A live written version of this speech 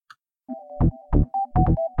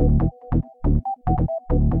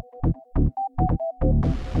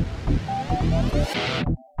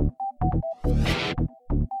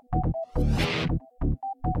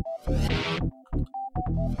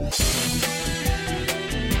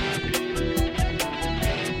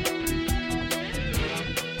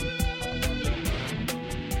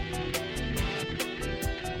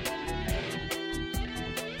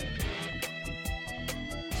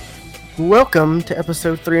Welcome to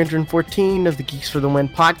episode 314 of the Geeks for the Win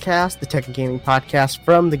podcast, the tech and gaming podcast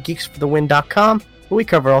from the GeeksFTW.com, where we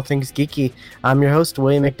cover all things geeky. I'm your host,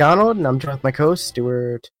 William McDonald, and I'm joined with my co-host,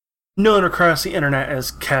 Stuart. Known across the internet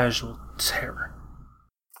as Casual Terror.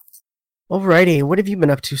 Alrighty, what have you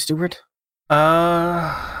been up to, Stuart?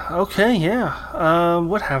 Okay, yeah.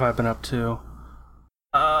 What have I been up to?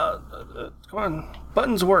 Come on.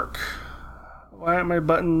 Buttons work. Why are my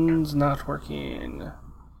buttons not working?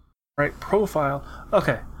 Right, profile.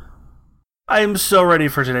 Okay. I am so ready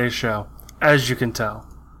for today's show, as you can tell.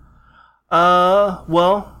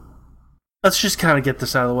 Well, let's just kind of get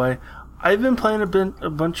this out of the way. I've been playing a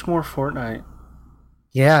bunch more Fortnite.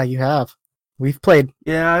 Yeah, you have. We've played.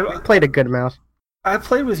 Yeah, I played a good amount. I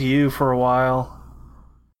played with you for a while.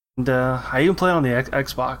 And I even played on the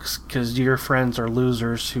Xbox, because your friends are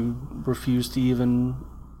losers who refuse to even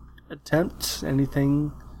attempt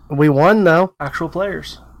anything. We won, though. Actual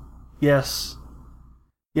players. Yes,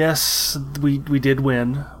 we did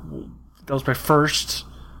win. That was my first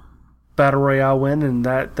Battle Royale win, and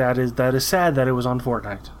that is sad that it was on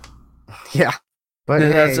Fortnite. Yeah, but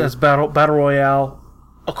that's Battle Royale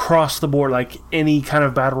across the board, like any kind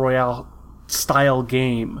of Battle Royale style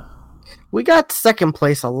game. We got second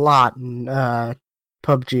place a lot in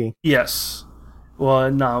PUBG. Yes, well,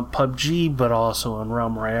 not PUBG, but also in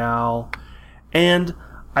Realm Royale, and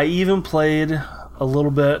I even played a little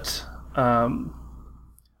bit.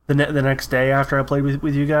 The next day after I played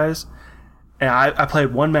with you guys, and I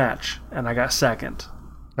played one match and I got second.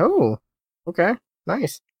 Oh, okay,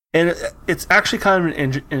 nice. And it's actually kind of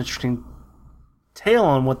an interesting tale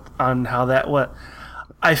on how that what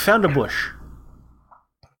I found a bush.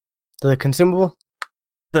 The consumable.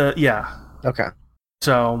 Yeah. Okay.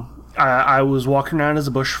 So I was walking around as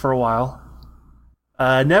a bush for a while.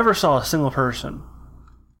 Never saw a single person.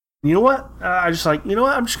 You know what? I just like, you know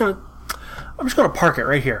what? I'm just gonna park it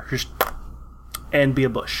right here, and be a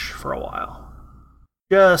bush for a while.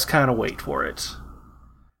 Just kind of wait for it.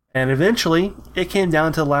 And eventually, it came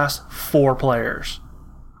down to the last 4 players.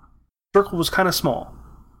 Circle was kind of small,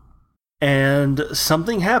 and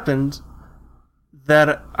something happened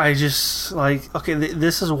that I just like. Okay,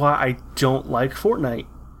 this is why I don't like Fortnite,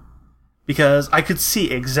 because I could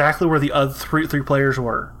see exactly where the other three players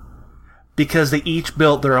were. Because they each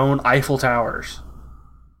built their own Eiffel Towers.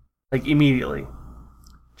 Like, immediately.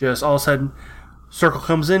 Just all of a sudden, circle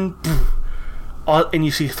comes in, and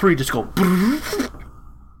you see 3 just go. I'm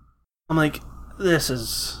like, this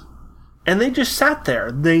is... And they just sat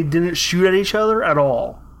there. They didn't shoot at each other at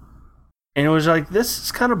all. And it was like, this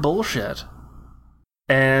is kind of bullshit.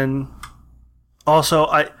 And also,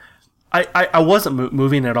 I wasn't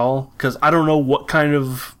moving at all, because I don't know what kind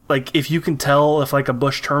of... Like, if you can tell if, like, a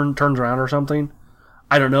bush turns around or something,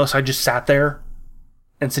 I don't know, so I just sat there.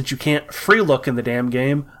 And since you can't free look in the damn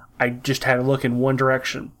game, I just had to look in one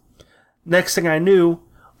direction. Next thing I knew,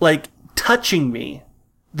 like, touching me,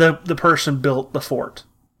 the person built the fort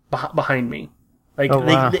behind me. Like, oh,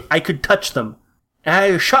 wow. I could touch them. And I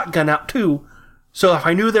had a shotgun out, too, so if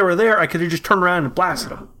I knew they were there, I could have just turned around and blasted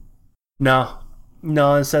them. No,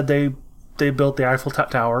 instead they built the Eiffel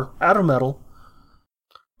Tower out of metal.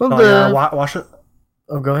 Well, watch it.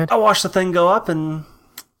 Oh, go ahead. I watched the thing go up, and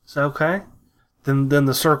it's okay. Then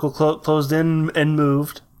the circle closed in and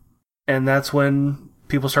moved, and that's when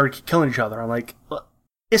people started killing each other. I'm like,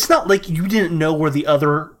 it's not like you didn't know where the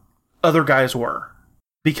other guys were,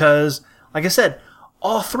 because, like I said,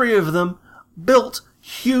 all 3 of them built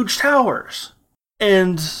huge towers,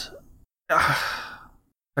 and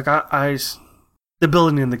like the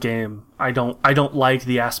building in the game, I don't like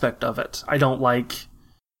the aspect of it. I don't like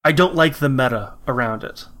the meta around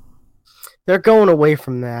it. They're going away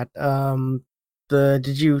from that.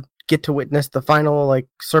 Did you get to witness the final like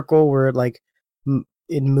circle where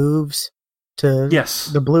it moves to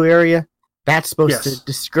the blue area? That's supposed to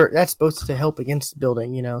that's supposed to help against the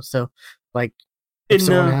building, you know. So like if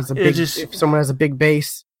someone has a big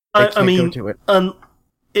base, they can't go to it.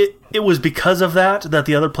 It was because of that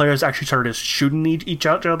the other players actually started shooting each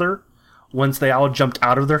other once they all jumped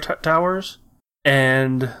out of their towers.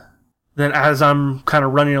 And then as I'm kind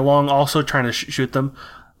of running along, also trying to shoot them,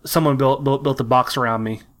 someone built a box around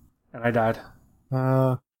me, and I died.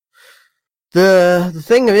 The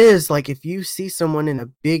thing is, like, if you see someone in a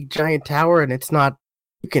big giant tower and it's not,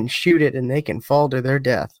 you can shoot it and they can fall to their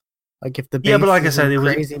death. Like if the base but like I said,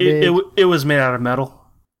 it was made out of metal.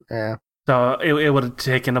 Yeah. So it would have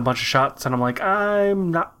taken a bunch of shots, and I'm like, I'm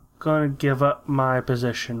not gonna give up my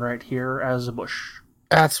position right here as a bush.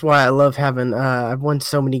 That's why I love having, I've won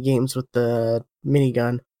so many games with the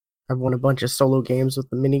minigun. I've won a bunch of solo games with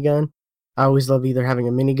the minigun. I always love either having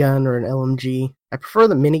a minigun or an LMG. I prefer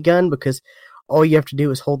the minigun because all you have to do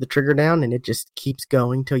is hold the trigger down and it just keeps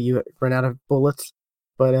going till you run out of bullets.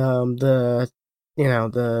 But the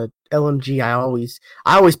LMG, I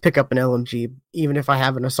always pick up an LMG even if I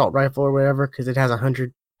have an assault rifle or whatever because it has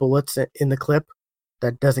 100 bullets in the clip.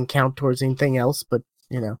 That doesn't count towards anything else, but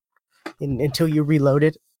until you reload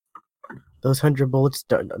it, those 100 bullets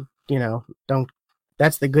don't.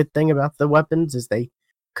 That's the good thing about the weapons is they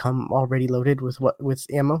come already loaded with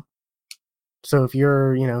ammo. So if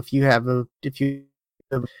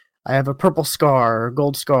I have a purple scar or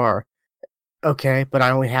gold scar, okay, but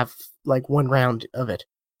I only have like one round of it.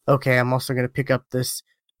 Okay, I'm also gonna pick up this,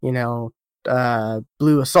 blue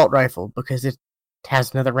assault rifle because it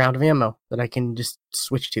has another round of ammo that I can just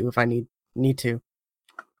switch to if I need to.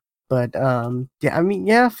 But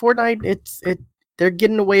Fortnite, they're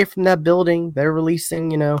getting away from that building. They're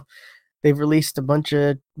releasing, they've released a bunch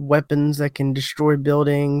of weapons that can destroy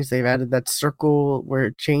buildings. They've added that circle where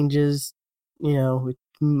it changes, it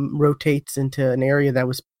rotates into an area that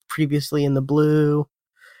was previously in the blue.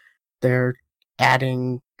 They're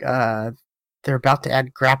adding, they're about to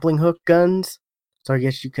add grappling hook guns. So I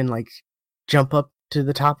guess you can like jump up to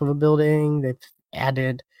the top of a building. They've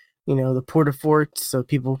added, the porta forts so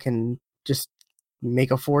people can just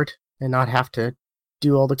make a fort and not have to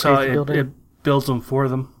do all the crazy building. It builds them for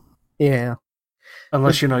them. Yeah.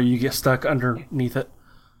 Unless, you get stuck underneath it.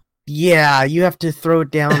 Yeah, you have to throw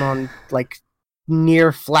it down on, like,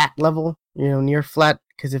 near flat level. Near flat,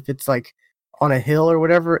 because if it's, like, on a hill or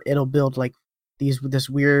whatever, it'll build, like, this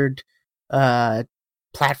weird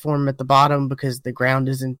platform at the bottom because the ground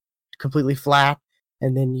isn't completely flat,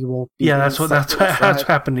 and then you won't be... Yeah, that's what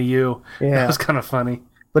happened to you. Yeah. That was kind of funny.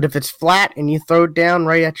 But if it's flat and you throw it down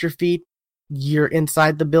right at your feet, you're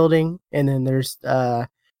inside the building, and then there's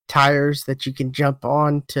tires that you can jump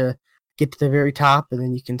on to get to the very top, and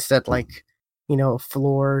then you can set like a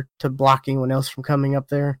floor to block anyone else from coming up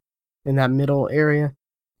there in that middle area.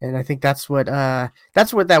 And I think that's what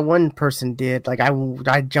that one person did. Like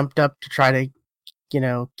I jumped up to try to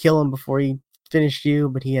kill him before he finished you,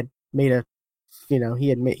 but he had made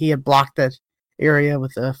he had blocked that area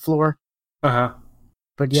with a floor. Uh-huh.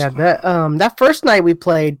 But yeah, that first night we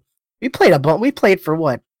played for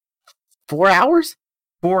what, 4 hours?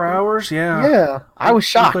 4 hours, yeah. Yeah, I was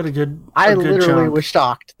shocked. I literally chunk. was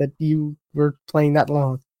shocked that you were playing that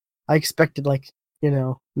long. I expected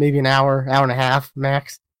maybe an hour and a half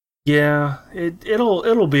max. Yeah,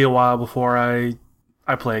 it'll be a while before I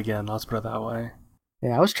play again. Let's put it that way.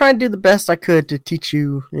 Yeah, I was trying to do the best I could to teach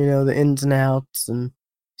you, the ins and outs, and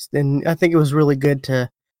I think it was really good to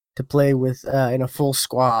play with in a full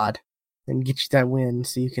squad and get you that win,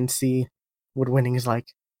 so you can see what winning is like.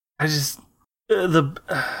 I just and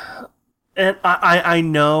I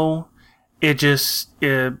know it's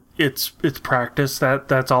practice.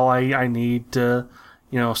 That's all I need to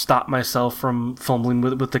stop myself from fumbling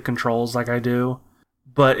with the controls like I do.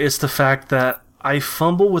 But it's the fact that I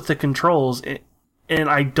fumble with the controls and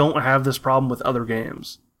I don't have this problem with other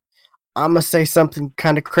games. I'm gonna say something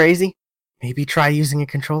kind of crazy. Maybe try using a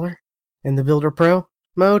controller in the Builder Pro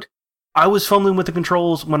mode. I was fumbling with the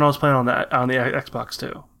controls when I was playing on the Xbox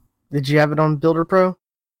too. Did you have it on Builder Pro?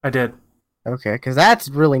 I did. Okay, because that's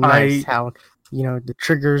really nice how, the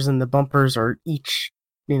triggers and the bumpers are each,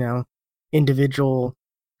 individual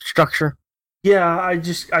structure. Yeah,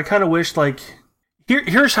 I kind of wish,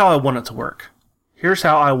 here's how I want it to work. Here's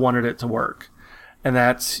how I wanted it to work. And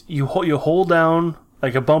that's, you hold down,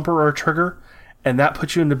 like, a bumper or a trigger, and that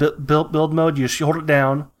puts you into build mode. You just hold it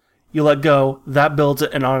down, you let go, that builds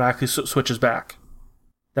it, and automatically switches back.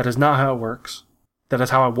 That is not how it works. That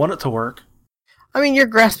is how I want it to work. I mean, you're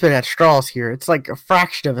grasping at straws here. It's like a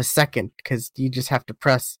fraction of a second, because you just have to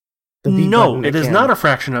press the B button. No, it is not a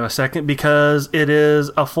fraction of a second, because it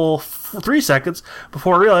is a full 3 seconds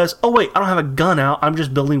before I realize, oh wait, I don't have a gun out, I'm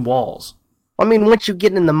just building walls. I mean, once you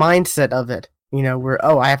get in the mindset of it, where,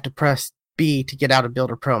 I have to press B to get out of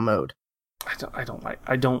Builder Pro mode.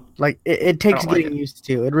 It takes getting used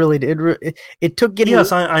to. It really did. It took getting.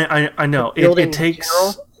 Yes, I know.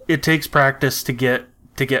 It takes practice to get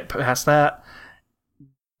past that.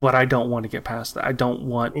 But I don't want to get past that. I don't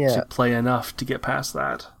want to play enough to get past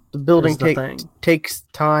that. The building takes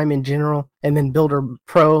time in general, and then the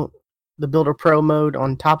Builder Pro mode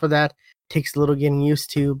on top of that takes a little getting used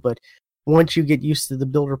to. But once you get used to the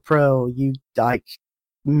Builder Pro,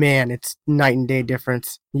 man, it's night and day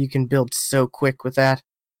difference. You can build so quick with that.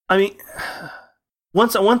 I mean,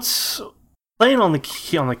 once playing on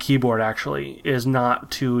the keyboard actually is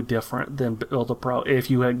not too different than Builder Pro if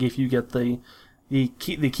you get the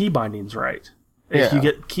key bindings right. If you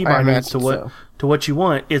get keybinds to what you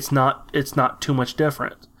want, it's not too much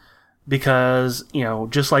different. Because,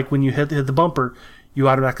 just like when you hit the bumper, you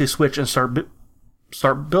automatically switch and start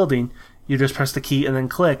building. You just press the key and then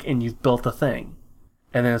click, and you've built the thing.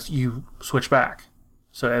 And then you switch back.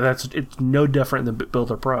 So it's no different than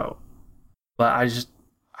Builder Pro. But I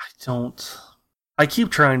don't... I keep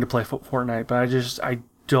trying to play Fortnite, but I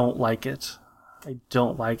don't like it. I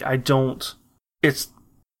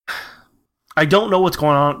don't know what's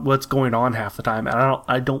going on half the time, and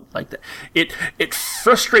I don't like that. It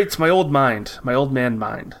frustrates my old man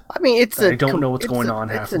mind. I mean, I don't know what's going on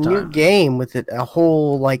half the time. It's a new game with a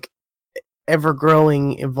whole like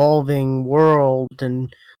ever-growing, evolving world,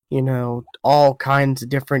 and all kinds of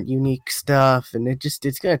different unique stuff, and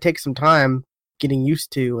it's gonna take some time getting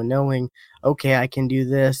used to and knowing, okay, I can do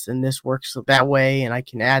this and this works that way, and I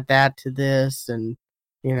can add that to this, and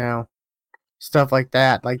stuff like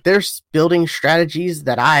that. Like, there's building strategies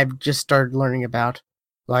that I've just started learning about.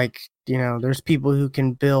 Like, there's people who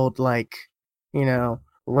can build like,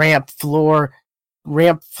 ramp floor,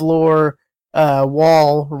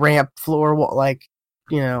 wall, ramp floor, wall, like,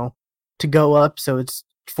 to go up, so it's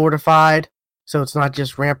fortified, so it's not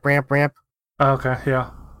just ramp. Okay, yeah.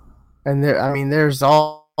 And there's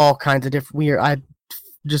all kinds of different weird. I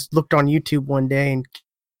just looked on YouTube one day and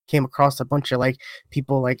came across a bunch of like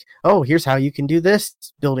people like, oh, here's how you can do this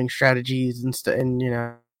building strategies and stuff, and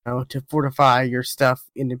to fortify your stuff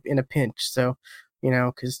in a pinch. So,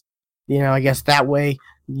 because I guess that way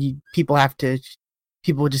people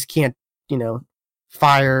just can't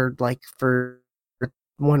fire like for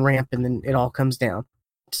one ramp and then it all comes down.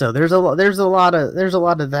 So there's a lot of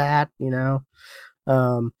that,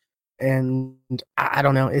 and I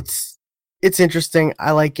don't know. It's interesting. I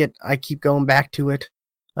like it. I keep going back to it.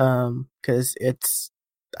 Because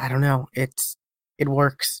I don't know. It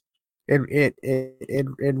works. It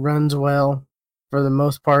runs well for the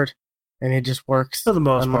most part, and it just works for the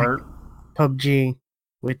most part. PUBG,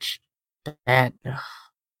 which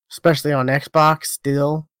especially on Xbox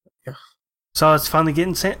still. So it's finally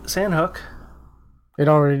getting Sandhook. It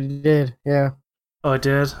already did, yeah. Oh, it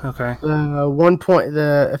did? Okay.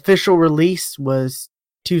 The official release was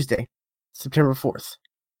Tuesday, September 4th.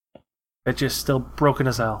 It's just still broken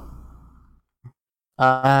as hell.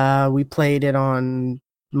 We played it on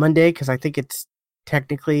Monday because I think it's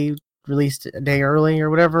technically released a day early or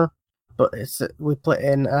whatever. But it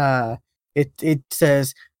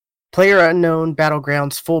says Player Unknown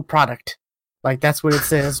Battlegrounds full product. Like, that's what it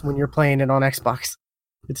says when you're playing it on Xbox.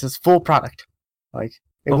 It says full product. Like,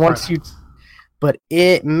 it wants you, but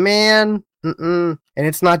and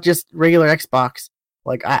it's not just regular Xbox.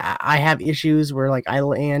 Like, I have issues where like I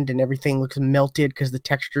land and everything looks melted because the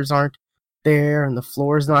textures aren't there and the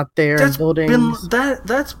floor is not there. That's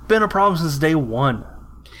been a problem since day one.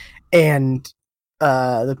 And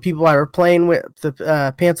the people I were playing with, the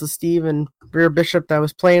Pantsless Steve and Rear Bishop that I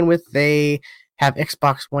was playing with, they have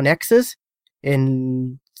Xbox One X's,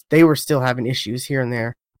 and they were still having issues here and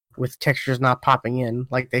there with textures not popping in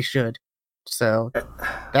like they should. So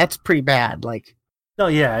that's pretty bad. Like, no,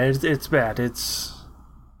 yeah, it's bad.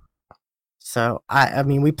 So I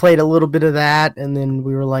mean, we played a little bit of that, and then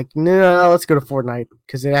we were like, no, let's go to Fortnite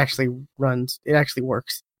because it actually works.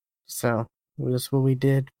 So that's what we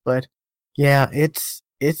did. But yeah, it's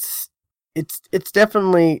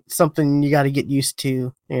definitely something you got to get used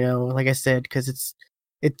to. Like I said, because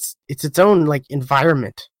it's its own like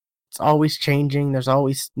environment. It's always changing. There's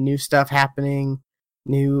always new stuff happening.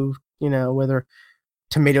 New, whether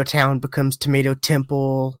Tomato Town becomes Tomato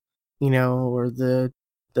Temple, or the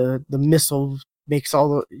missile makes all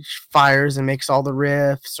the fires and makes all the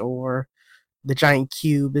rifts, or the giant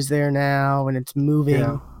cube is there now and it's moving.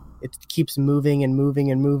 Yeah. It keeps moving and moving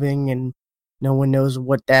and moving, and no one knows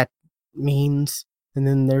what that means. And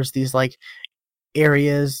then there's these like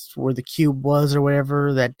areas where the cube was or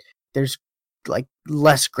whatever that there's like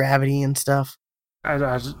less gravity and stuff. Hey,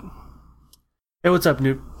 what's up,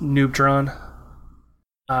 Noobtron?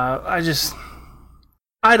 I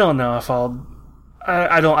don't know if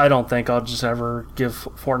I don't think I'll just ever give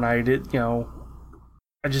Fortnite it.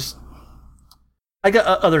 I got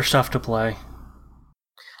other stuff to play.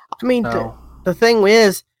 I mean, so. The thing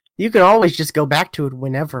is, you can always just go back to it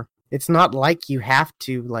whenever. It's not like you have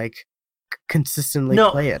to like consistently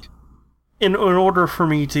play it. In order for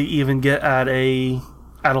me to even get at a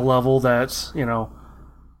level that's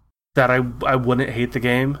that I wouldn't hate the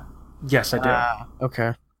game, yes, I do.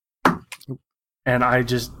 Okay. And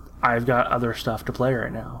I've got other stuff to play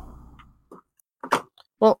right now.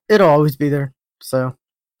 Well, it'll always be there. So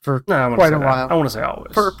quite a while. I want to say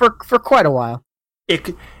always. For quite a while.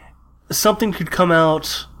 something could come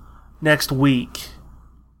out next week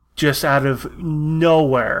just out of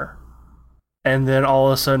nowhere, and then all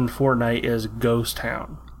of a sudden Fortnite is ghost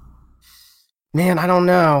town. Man, I don't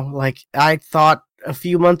know. Like, I thought a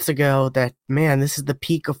few months ago that, man, this is the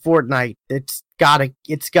peak of Fortnite. It's gotta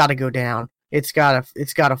go down. It's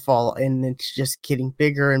gotta fall, and it's just getting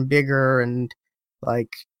bigger and bigger, and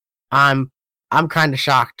like, I'm kind of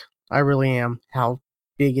shocked. I really am how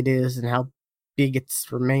big it is and how big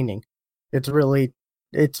it's remaining. It's really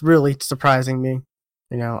surprising me.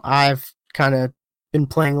 You know, I've kind of been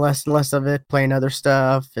playing less and less of it, playing other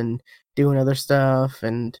stuff and doing other stuff,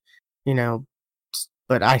 and you know,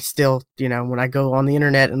 but I still, you know, when I go on the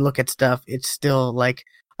internet and look at stuff, it's still like,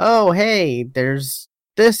 oh, hey, there's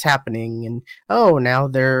this happening, and oh, now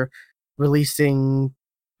they're releasing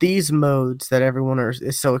these modes that everyone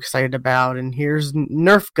is so excited about, and here's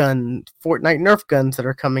Fortnite Nerf guns that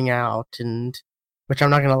are coming out, and which I'm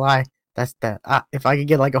not gonna lie, that's that. If I could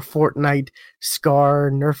get like a Fortnite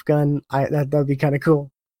Scar Nerf gun, that'd be kind of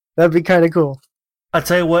cool. That'd be kind of cool. I'll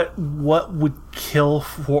tell you what would kill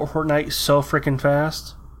Fortnite so freaking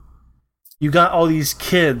fast. You got all these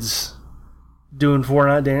kids doing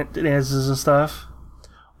Fortnite dances and stuff.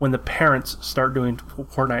 When the parents start doing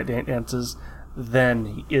Fortnite dances,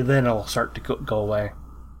 then it'll start to go away.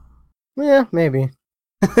 Yeah, maybe.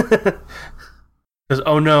 Because,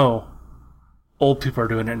 oh no, old people are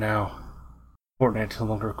doing it now. Fortnite's no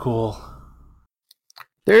longer cool.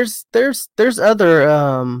 There's other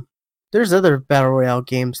battle royale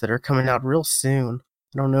games that are coming out real soon.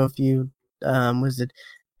 I don't know if you was it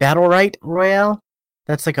Battle Royale?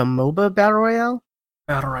 That's like a MOBA battle royale.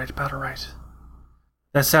 Battle Right.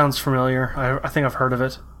 That sounds familiar. I think I've heard of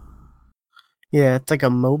it. Yeah, it's like a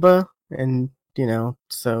MOBA, and you know,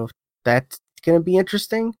 so that's gonna be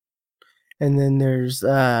interesting. And then there's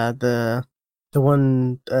the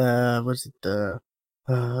one what's it the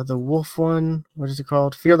wolf one? What is it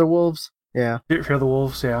called? Fear the Wolves? Yeah. Fear the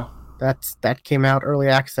Wolves, yeah. That came out early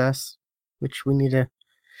access, which we need to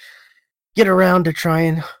get around to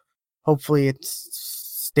trying. Hopefully it's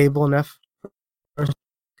stable enough, because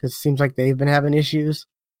it seems like they've been having issues.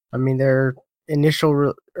 I mean, their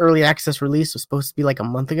initial early access release was supposed to be like a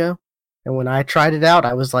month ago, and when I tried it out,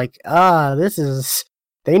 I was like,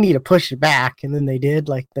 they need to push it back, and then they did,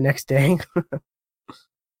 like, the next day.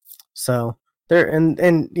 So there,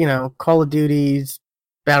 and you know, Call of Duty's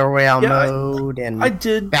Battle Royale mode, and I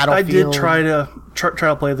did try to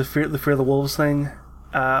play the Fear the Wolves thing,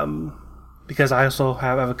 because I also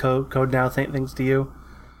have a code now, thanks to you,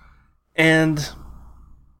 and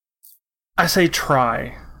I say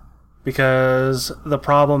try, because the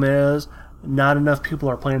problem is not enough people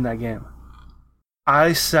are playing that game.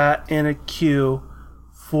 I sat in a queue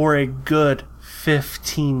for a good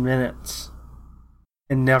 15 minutes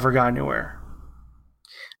and never got anywhere.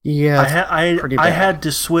 Yeah, I had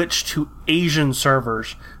to switch to Asian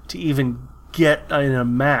servers to even get in a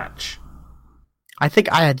match. I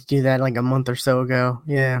think I had to do that like a month or so ago.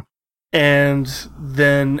 Yeah, and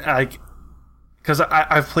then because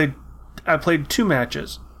I played 2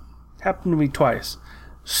 matches, happened to me twice.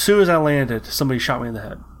 As soon as I landed, somebody shot me in the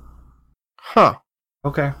head. Huh.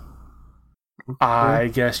 Okay. I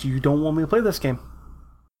guess you don't want me to play this game.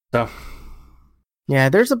 So. Yeah,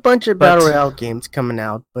 there's a bunch of Battle Royale games coming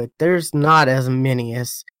out, but there's not as many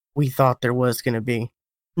as we thought there was going to be.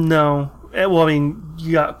 No. Well, I mean,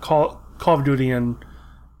 you got Call of Duty and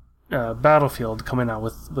Battlefield coming out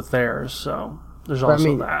with theirs, so there's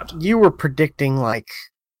also that. You were predicting like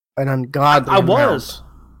an ungodly amount.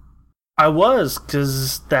 I was,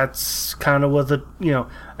 because that's kind of what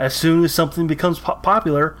as soon as something becomes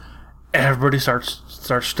popular, everybody starts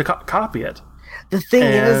to copy it. The thing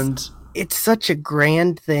is, it's such a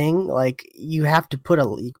grand thing. Like, you have to put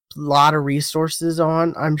a lot of resources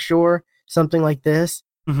on, I'm sure, something like this.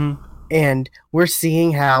 Mm-hmm. And we're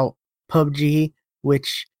seeing how PUBG,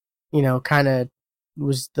 which, you know, kind of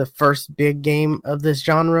was the first big game of this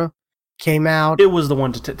genre, came out. It was the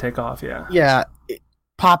one to take off, yeah. Yeah.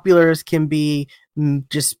 Popular as can be,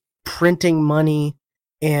 just printing money,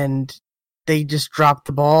 and they just dropped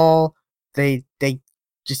the ball. They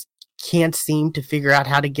just can't seem to figure out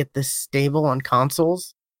how to get this stable on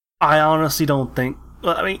consoles. I honestly don't think.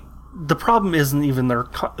 I mean, the problem isn't even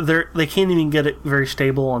they can't even get it very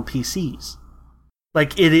stable on PCs.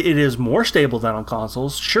 Like, it is more stable than on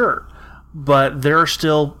consoles, sure, but there are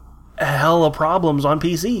still hella problems on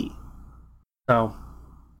PC. So,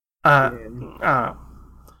 I'm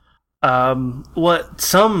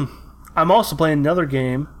also playing another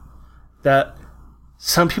game that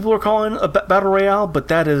some people are calling a battle royale, but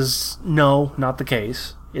that is not the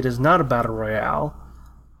case. It is not a battle royale.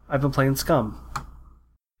 I've been playing Scum.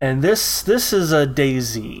 And this is a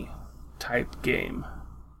DayZ type game.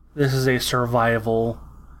 This is a survival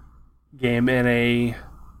game in a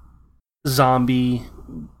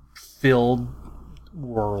zombie-filled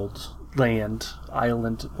world, land,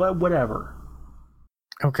 island, whatever.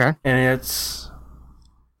 Okay. And it's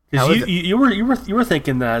because you were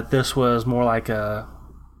thinking that this was more like a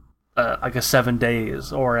 7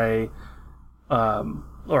 days or a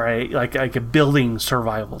building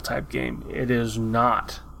survival type game. It is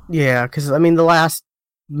not. Yeah, because I mean the last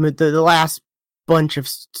bunch of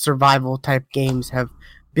survival type games have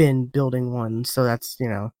been building ones, so that's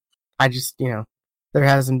I just there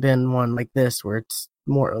hasn't been one like this where it's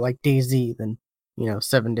more like DayZ than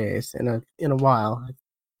 7 days in a while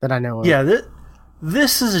that I know of. Yeah,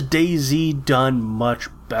 this is a DayZ done much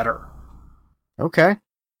better. Okay,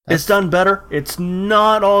 it's done better. It's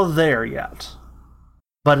not all there yet,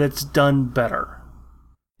 but it's done better.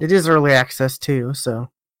 It is early access too, so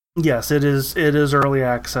yes, it is. It is early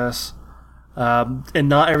access, and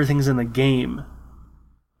not everything's in the game.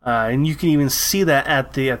 And you can even see that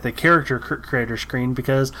at the character creator screen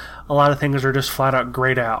because a lot of things are just flat out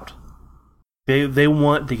grayed out. They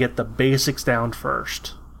want to get the basics down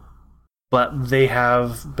first, but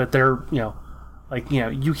they're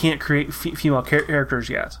you can't create female characters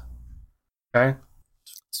yet. Okay,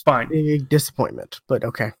 it's fine. Big disappointment, but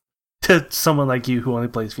okay. To someone like you who only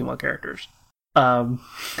plays female characters, but.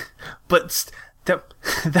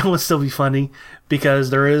 That would still be funny because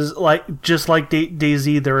there is just like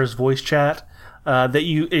DayZ, there is voice chat that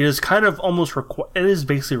it is kind of almost it is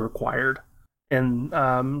basically required in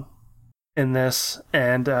this,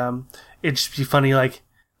 and it'd just be funny like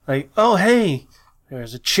oh hey,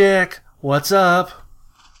 there's a chick, what's up,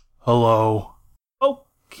 hello,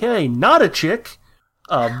 okay, not a chick,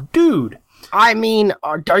 dude. I mean,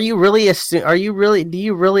 do you really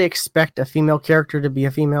expect a female character to be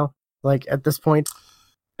a female? Like at this point,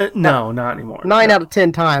 no, not anymore. 9 out of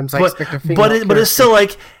 10 times, I expect a female. But it's still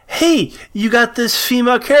like, hey, you got this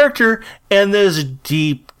female character, and there's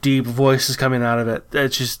deep, deep voices coming out of it.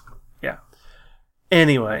 It's just, yeah.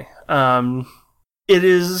 Anyway, it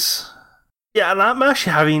is, yeah, and I'm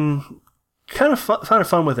actually having kind of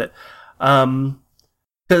fun with it,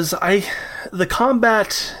 because the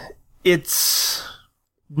combat, it's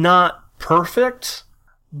not perfect,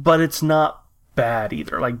 but it's not bad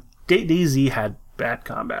either. Like. DayZ had bad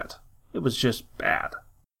combat. It was just bad.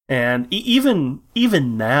 And even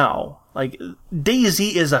now, like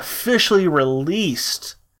DayZ is officially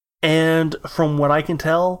released, and from what I can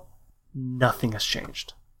tell, nothing has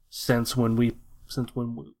changed since when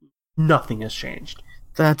nothing has changed.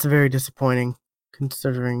 That's very disappointing,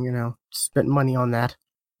 considering spent money on that.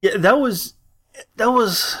 Yeah, that was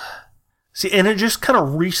see, and it just kind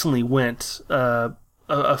of recently went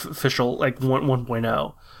official, like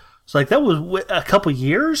 1.0. So like that was a couple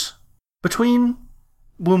years between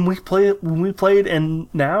when we played and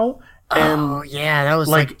now. And oh yeah, that was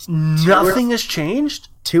like nothing has changed.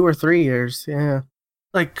 2 or 3 years, yeah.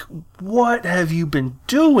 Like what have you been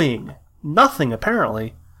doing? Nothing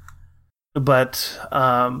apparently. But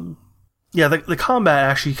yeah, the combat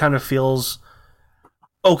actually kind of feels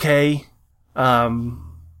okay.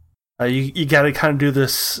 You got to kind of do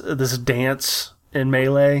this dance in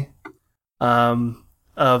Melee.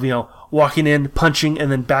 Of walking in, punching,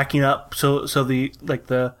 and then backing up. So the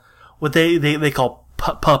what they call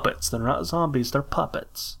puppets. They're not zombies. They're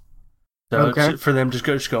puppets. So okay. For them, just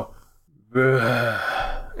go,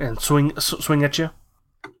 and swing at you.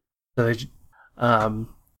 So they, but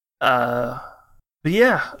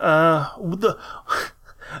yeah,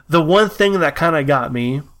 the one thing that kind of got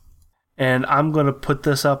me, and I'm gonna put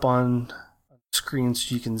this up on screen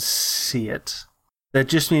so you can see it. That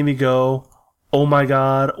just made me go, oh my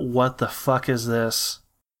god, what the fuck is this?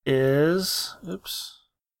 Oops,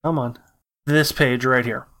 come on, this page right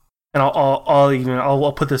here, and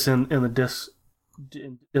I'll put this in the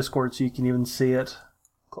Discord so you can even see it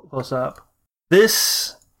close up.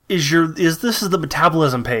 This is the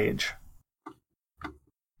metabolism page.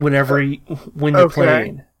 When you're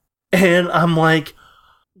playing, and I'm like,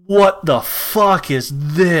 what the fuck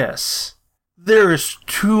is this? There is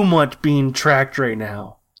too much being tracked right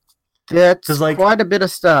now. That's quite a bit of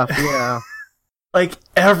stuff, yeah. Like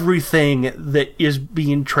everything that is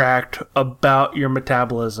being tracked about your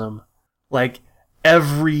metabolism, like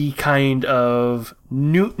every kind of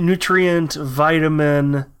nutrient,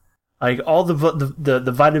 vitamin, like all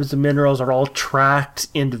the vitamins and minerals are all tracked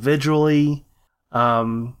individually.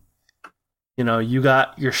 You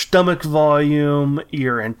got your stomach volume,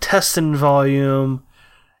 your intestine volume,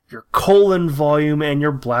 your colon volume and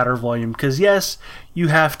your bladder volume. Because yes, you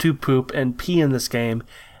have to poop and pee in this game,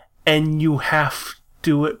 and you have to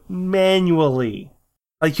do it manually.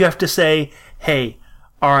 Like, you have to say, hey,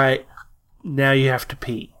 alright, now you have to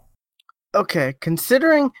pee. Okay,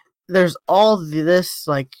 considering there's all this,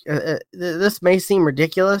 like, this may seem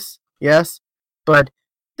ridiculous, yes, but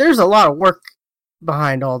there's a lot of work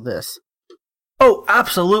behind all this. Oh,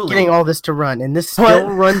 absolutely. Getting all this to run, and this still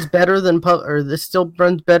runs better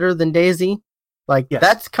than Daisy. Like, yes.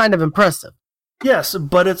 That's kind of impressive. Yes,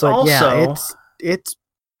 but it's also... Yeah, it's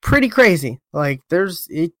pretty crazy. Like, it's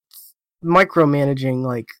micromanaging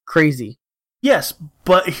like crazy. Yes,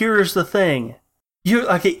 but here's the thing.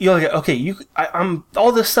 I'm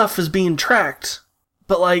all this stuff is being tracked,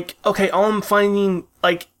 but like, okay, all I'm finding,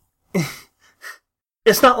 like,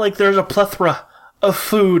 it's not like there's a plethora of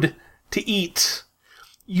food to eat.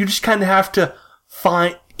 You just kind of have to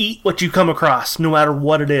eat what you come across, no matter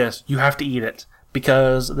what it is. You have to eat it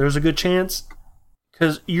because there's a good chance,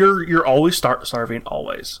 because you're always starving,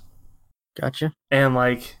 always. Gotcha. And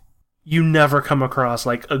like, you never come across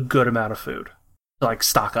like a good amount of food to like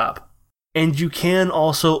stock up. And you can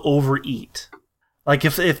also overeat. Like,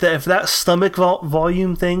 if that stomach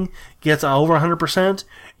volume thing gets over 100%,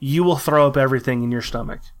 you will throw up everything in your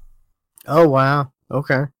stomach. Oh, wow.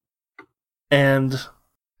 Okay. And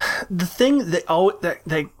the thing that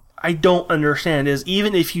I don't understand is,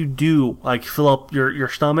 even if you do like fill up your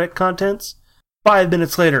stomach contents, 5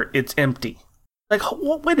 minutes later it's empty. Like,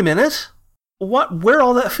 wait a minute. Where'd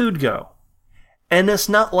all that food go? And it's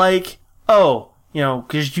not like, oh,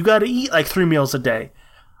 because you got to eat like 3 meals a day.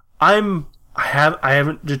 I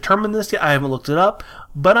haven't determined this yet. I haven't looked it up,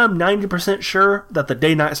 but I'm 90% sure that the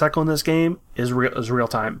day-night cycle in this game is real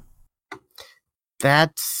time.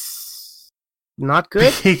 That's not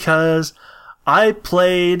good, because I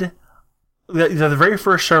played the very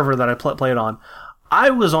first server that I played on. I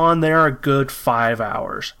was on there a good 5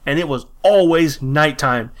 hours, and it was always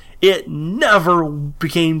nighttime. It never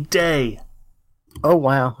became day. Oh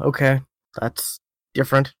wow! Okay, that's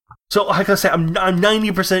different. So, like I said, I'm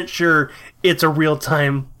 90% sure it's a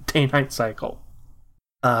real-time day-night cycle.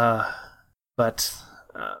 But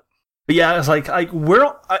yeah, it's like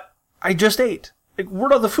where I just ate. Like,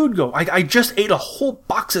 where'd all the food go? I just ate a whole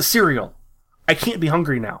box of cereal. I can't be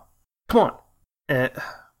hungry now. Come on.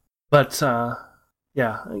 But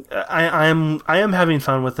yeah, I am having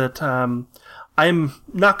fun with it. I'm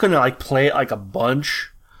not gonna like play it like a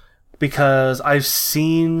bunch, because I've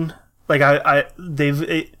seen, like,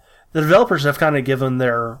 the developers have kind of given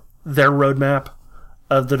their roadmap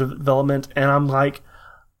of the development, and I'm like,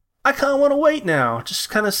 I kind of want to wait now, just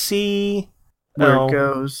kind of see where it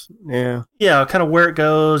goes. Yeah, kind of where it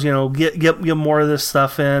goes. Get more of this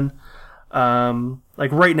stuff in.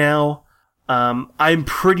 Like right now, I'm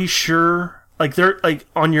pretty sure, like, there, like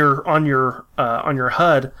on your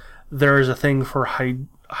HUD, there is a thing for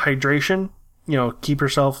hydration. Keep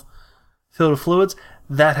yourself filled with fluids.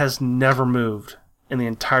 That has never moved in the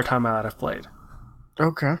entire time that I've played.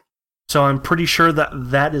 Okay. So I'm pretty sure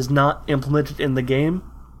that is not implemented in the game.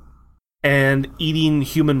 And eating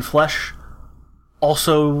human flesh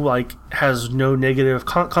also, like, has no negative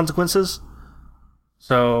consequences.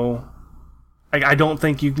 So I don't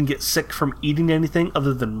think you can get sick from eating anything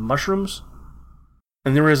other than mushrooms.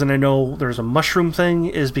 And the reason I know there's a mushroom thing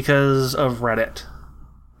is because of Reddit.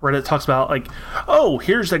 Reddit talks about, like, oh,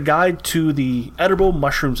 here's a guide to the edible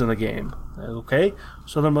mushrooms in the game. Okay,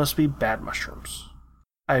 so there must be bad mushrooms.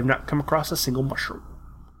 I have not come across a single mushroom.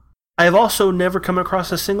 I have also never come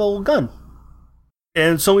across a single gun.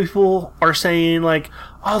 And so many people are saying, like,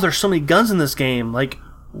 oh, there's so many guns in this game. Like,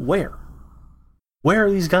 where? Where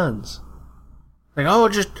are these guns? Like, oh,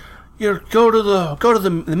 just go to the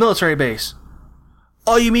military base.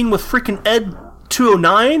 Oh, you mean with freaking Ed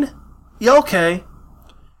 209? Yeah, okay.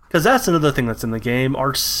 Because that's another thing that's in the game,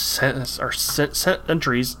 are sentries,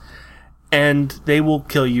 and they will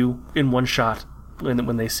kill you in one shot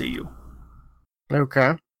when they see you.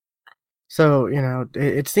 Okay. So,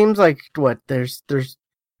 it seems like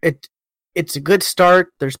it's a good start,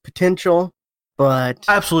 there's potential, but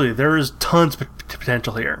absolutely, there is tons of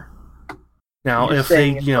potential here. Now, if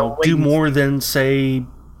they, do more than, say,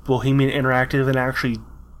 Bohemian Interactive and actually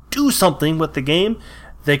do something with the game,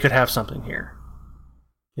 they could have something here.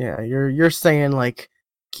 Yeah, you're saying, like,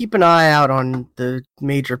 keep an eye out on the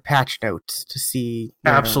major patch notes to see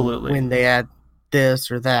absolutely when they add this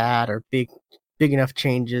or that, or big enough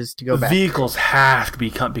changes to go back. Vehicles have to be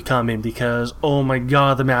coming, because, oh my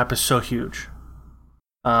god, the map is so huge.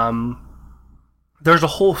 There's a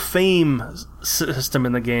whole fame system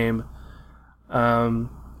in the game.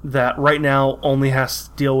 that right now only has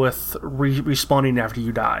to deal with respawning after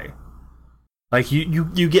you die. Like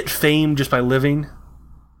you get fame just by living.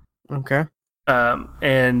 Okay.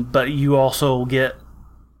 But you also get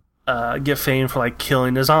fame for like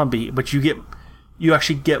killing a zombie. But you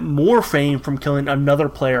actually get more fame from killing another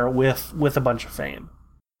player with a bunch of fame.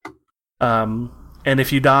 And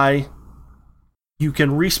if you die, you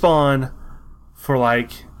can respawn for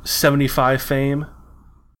like 75 fame,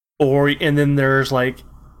 and then there's like,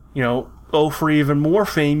 for even more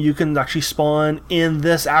fame, you can actually spawn in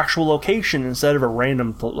this actual location instead of a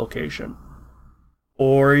random location.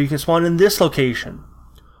 Or you can spawn in this location.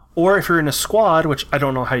 Or if you're in a squad, which I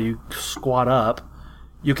don't know how you squad up,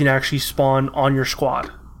 you can actually spawn on your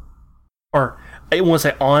squad. Or I won't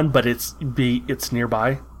say on, but it's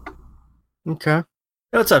nearby. Okay.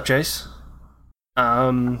 What's up, Chase?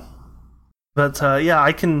 Yeah,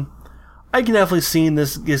 I can definitely see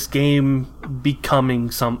this game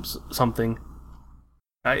becoming something,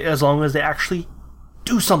 as long as they actually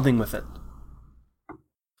do something with it.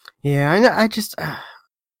 Yeah, I know.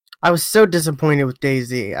 I was so disappointed with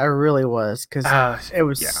DayZ. I really was, because it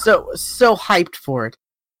was so hyped for it.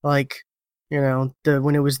 Like,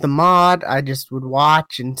 when it was the mod, I just would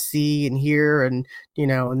watch and see and hear, and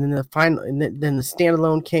and then the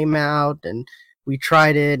standalone came out, and we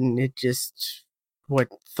tried it, and it just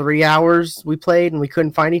 3 hours we played, and we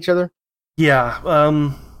couldn't find each other. Yeah,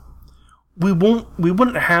 we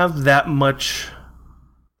wouldn't have that much.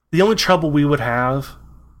 The only trouble we would have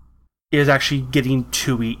is actually getting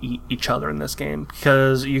to each other in this game,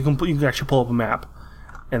 because you can actually pull up a map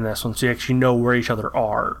in this one, so you actually know where each other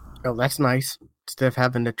are. Oh, that's nice. Instead of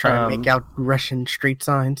having to try and make out Russian street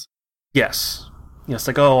signs. Yes,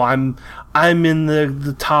 like, oh, I'm in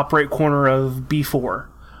the top right corner of B4.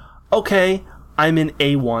 Okay, I'm in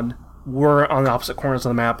A1. We're on the opposite corners of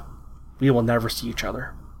the map. We will never see each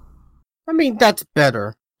other. I mean, that's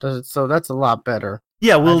better. So that's a lot better.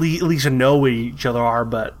 Yeah, we'll at least know where each other are,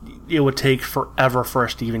 but it would take forever for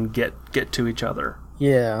us to even get to each other.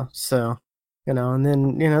 Yeah, so, and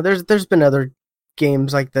then, there's been other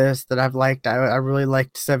games like this that I've liked. I really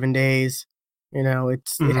liked 7 Days. It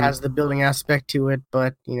has the building aspect to it,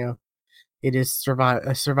 but, it is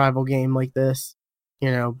a survival game like this,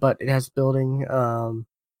 but it has building. Of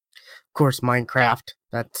course, Minecraft.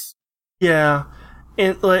 That's... Yeah,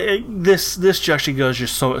 and like, this actually goes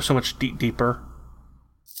just so much deeper.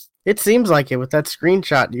 It seems like it with that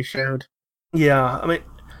screenshot you showed. Yeah, I mean,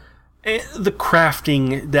 the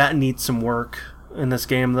crafting, that needs some work in this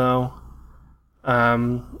game, though.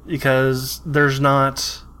 Because there's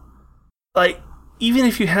not... Like, even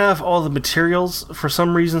if you have all the materials, for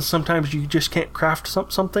some reason, sometimes you just can't craft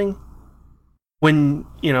something. When,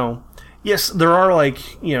 yes, there are, like,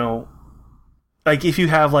 like, if you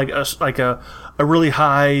have, like a really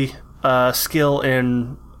high skill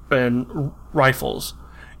in rifles,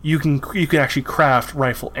 you can actually craft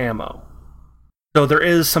rifle ammo. So there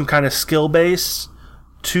is some kind of skill base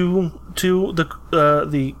to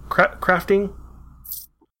the crafting,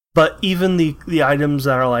 but even the items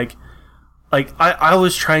that are like I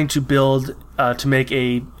was trying to build to make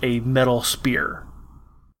a metal spear.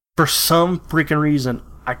 For some freaking reason,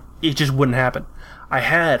 it just wouldn't happen. I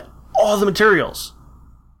had all the materials,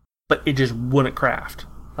 but it just wouldn't craft.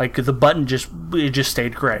 Like, the button just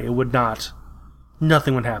stayed gray. It would not.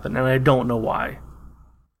 Nothing would happen, and I don't know why.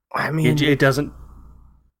 I mean, it doesn't.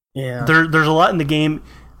 Yeah. There's a lot in the game.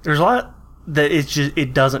 There's a lot that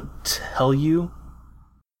it doesn't tell you.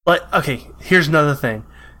 But okay, here's another thing.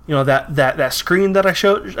 That screen that I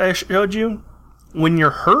showed you. When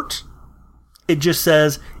you're hurt, it just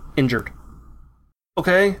says injured.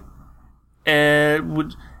 Okay,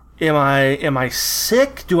 and am I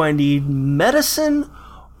sick? Do I need medicine,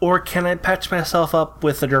 or can I patch myself up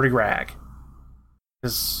with a dirty rag?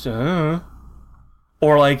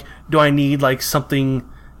 Or like, do I need like something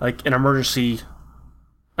like an emergency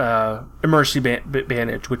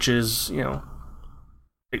bandage, which is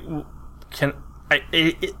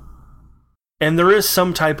and there is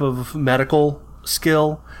some type of medical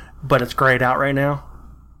skill, but it's grayed out right now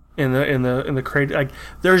in the crate. Like,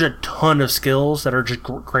 there's a ton of skills that are just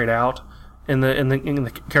grayed out in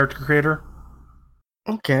the character creator.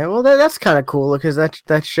 Okay, well that's kind of cool, because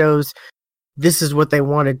that shows this is what they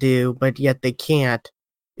want to do, but yet they can't.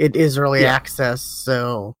 It is early access,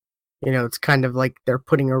 so it's kind of like they're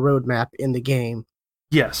putting a roadmap in the game.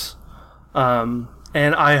 Yes, and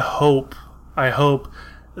I hope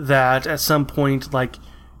that at some point, like,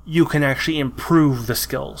 you can actually improve the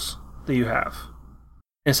skills that you have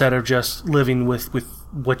instead of just living with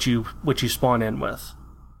what you spawn in with.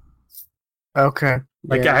 Okay.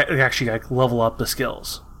 Like, I actually like level up the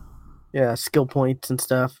skills. Yeah, skill points and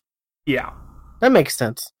stuff. Yeah. That makes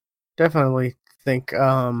sense. Definitely think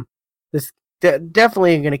this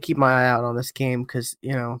definitely going to keep my eye out on this game because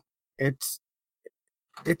it's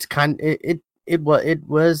it's kind it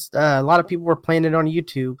was a lot of people were playing it on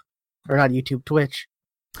YouTube or not YouTube Twitch.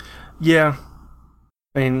 Yeah.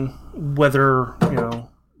 I mean, whether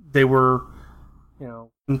they were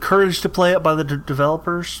encouraged to play it by the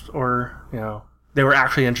developers or they were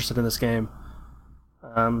actually interested in this game.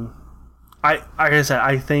 Like I said,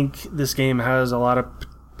 I think this game has a lot of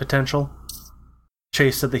potential.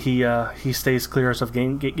 Chase said that he stays clear of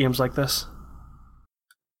games like this.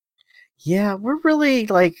 Yeah, we're really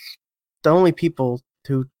like the only people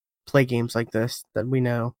who play games like this that we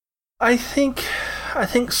know. I think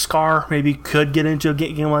Scar maybe could get into a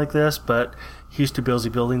game like this, but he's too busy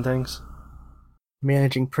building things,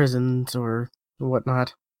 managing prisons or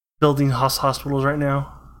whatnot, building hospitals right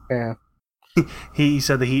now. Yeah, he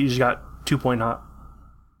said that he just got 2 Point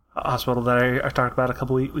Hospital that I talked about a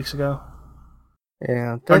couple weeks ago.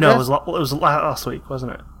 Yeah, no, it was last week,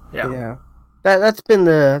 wasn't it? Yeah.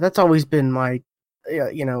 That's always been my,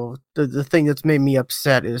 the thing that's made me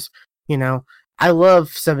upset is, I love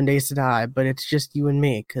 7 Days to Die, but it's just you and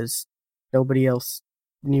me because nobody else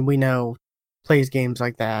we know plays games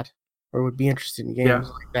like that or would be interested in games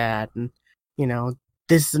like that, and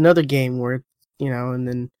this is another game where and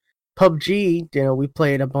then PUBG, we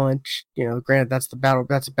played a bunch. Granted that's a battle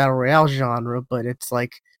royale genre, but it's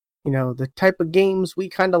like, the type of games we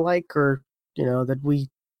kind of like, or that we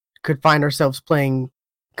could find ourselves playing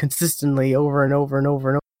consistently over and over and over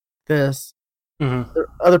and over. This,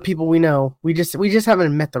 other people we know, we just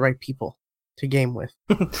haven't met the right people to game with.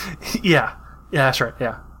 yeah, that's right.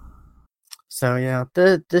 Yeah. So yeah,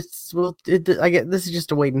 I get this is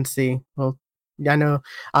just a wait and see. Well, I know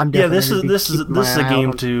I'm definitely this is a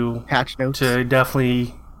game to patch notes to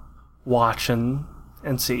definitely watch and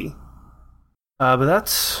see. But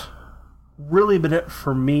that's really been it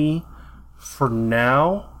for me for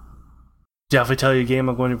now. Definitely tell you a game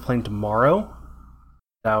I'm going to be playing tomorrow.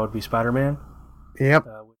 That would be Spider-Man. Yep.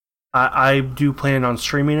 I do plan on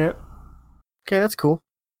streaming it. Okay, that's cool.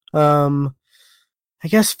 I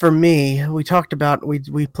guess for me, we talked about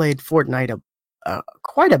we played Fortnite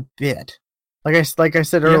quite a bit. Like I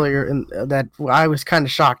said earlier, that I was kind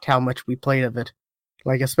of shocked how much we played of it.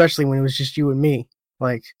 Like especially when it was just you and me.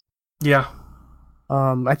 Like, yeah.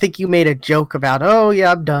 I think you made a joke about, oh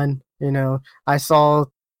yeah, I'm done. I saw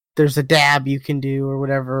there's a dab you can do or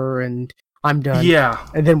whatever, and I'm done. Yeah.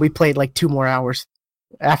 And then we played like 2 more hours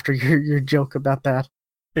after your joke about that.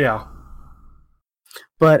 Yeah.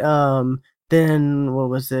 But then what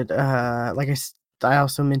was it? Like I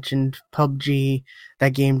also mentioned PUBG.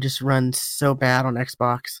 That game just runs so bad on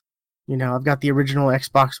Xbox. I've got the original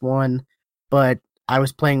Xbox One, but I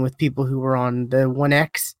was playing with people who were on the One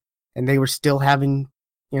X, and they were still having,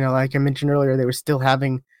 like I mentioned earlier, they were still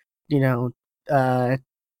having,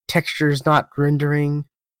 textures not rendering.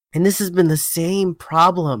 And this has been the same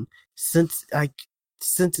problem since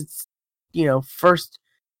it's, first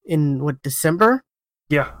in December?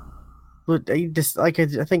 Yeah. I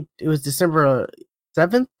think it was December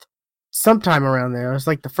 7th, sometime around there. It was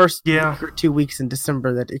like the first week or 2 weeks in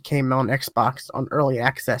December that it came on Xbox on early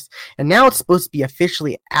access, and now it's supposed to be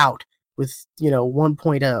officially out with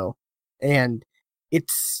 1.0, and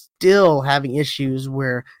it's still having issues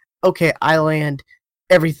where I land,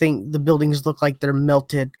 everything, the buildings look like they're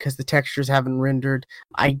melted because the textures haven't rendered.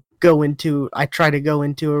 I try to go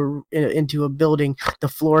into a building, the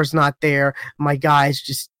floor's not there, my guy's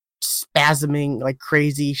just spasming like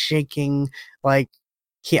crazy, shaking, like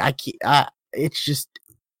it's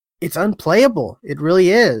unplayable. It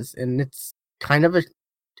really is, and it's kind of a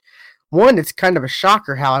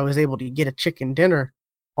shocker how I was able to get a chicken dinner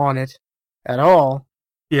on it at all.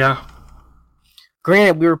 Yeah.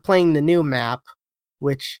 Granted, we were playing the new map,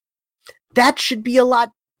 which that should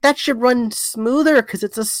run smoother because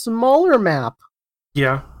it's a smaller map.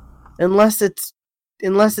 Yeah. Unless it's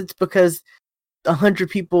because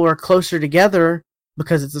 100 people are closer together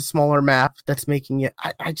because it's a smaller map that's making it.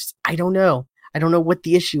 I don't know. I don't know what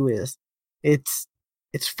the issue is. It's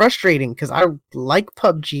frustrating because I like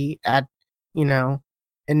PUBG and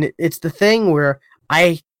it's the thing where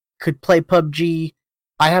I could play PUBG.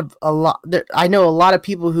 I know a lot of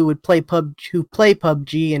people who play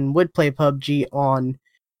PUBG and would play PUBG on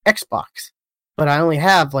Xbox, but I only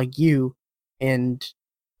have like you and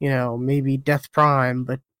maybe Death Prime,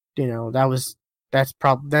 but that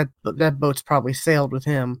boat's probably sailed with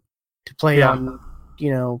him to play on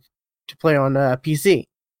PC.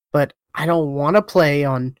 But I don't want to play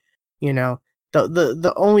on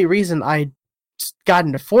the only reason I got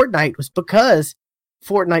into Fortnite was because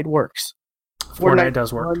Fortnite works. Fortnite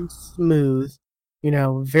does work. Runs smooth,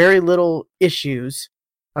 very little issues.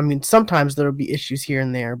 I mean, sometimes there'll be issues here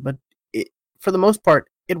and there, but for the most part,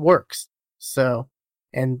 it works. So,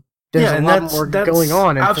 and there's a lot more going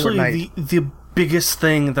on in absolutely Fortnite. The biggest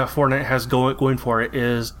thing that Fortnite has going for it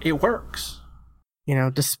is it works.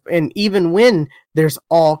 And even when there's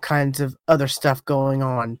all kinds of other stuff going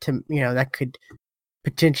on that could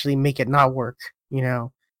potentially make it not work,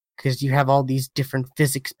 because you have all these different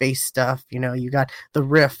physics-based stuff. You got the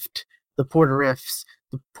rift, the porta rifts,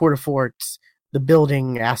 the porta forts, the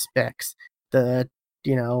building aspects, the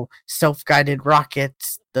self-guided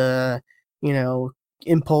rockets, the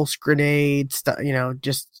impulse grenades,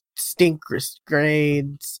 just stink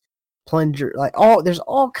grenades, plunger, there's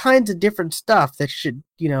all kinds of different stuff that should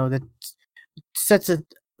that sets it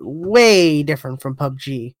way different from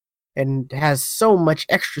PUBG and has so much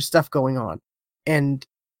extra stuff going on. And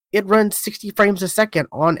it runs 60 frames a second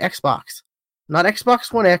on Xbox. Not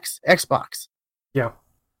Xbox One X, Xbox. Yeah.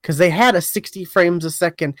 Because they had a 60 frames a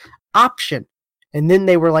second option. And then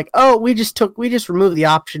they were like, oh, we just removed the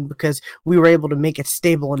option because we were able to make it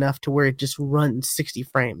stable enough to where it just runs 60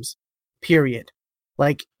 frames. Period.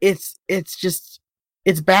 It's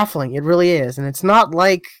baffling. It really is. And it's not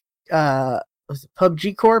like, was it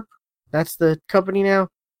PUBG Corp? That's the company now?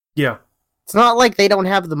 Yeah. It's not like they don't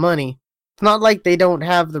have the money. It's not like they don't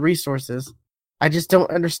have the resources. I just don't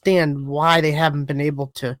understand why they haven't been able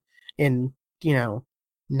to in,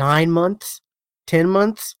 9 months, 10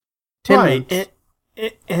 months, 10 right. months.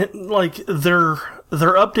 And their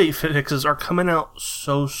update fixes are coming out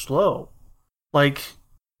so slow.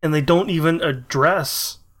 And they don't even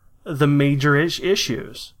address the major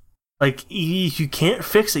issues. If you can't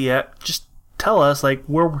fix it yet, just tell us,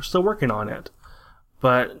 we're still working on it.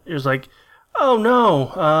 But it's oh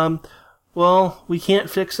no, well, we can't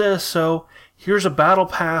fix this, so here's a battle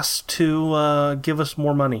pass to give us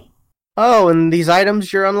more money. Oh, and these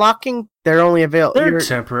items you're unlocking, they're only available. They're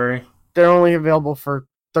temporary. They're only available for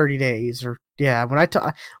 30 days, or yeah. I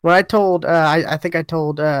think I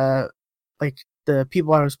told the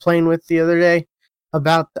people I was playing with the other day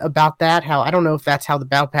about that. How I don't know if that's how the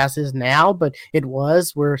battle pass is now, but it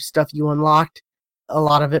was where stuff you unlocked, a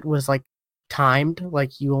lot of it was timed.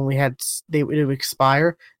 You only had it would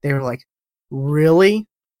expire. They were like, really?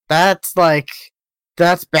 That's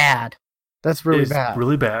bad. That's really bad.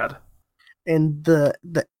 Really bad. And the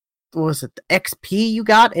what was it? The XP you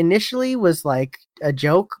got initially was a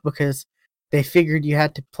joke because they figured you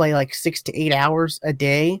had to play 6 to 8 hours a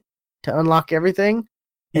day to unlock everything.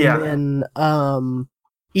 And then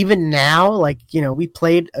even now, we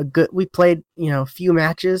played a few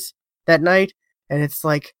matches that night, and it's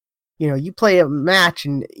you play a match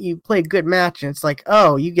and you play a good match, and it's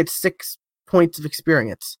oh, you get 6 points of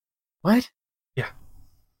experience. What? Yeah.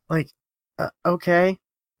 Okay.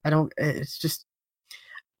 I don't. It's just.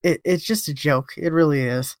 It's just a joke. It really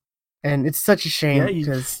is, and it's such a shame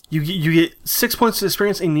because you get 6 points of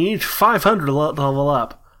experience and you need 500 to level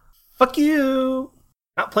up. Fuck you.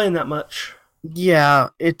 Not playing that much. Yeah,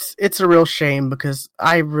 it's a real shame because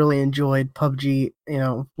I really enjoyed PUBG.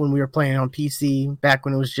 When we were playing on PC back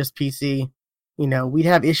when it was just PC. We'd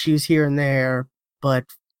have issues here and there, but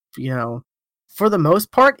for the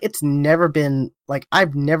most part, it's never been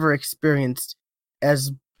I've never experienced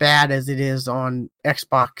as bad as it is on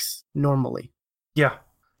Xbox normally. Yeah.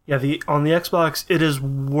 On the Xbox, it is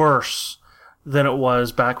worse than it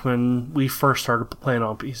was back when we first started playing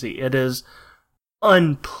on PC. It is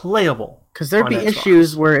unplayable. Because there'd be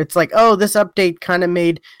issues where it's oh, this update kind of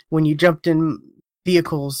made when you jumped in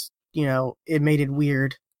vehicles, it made it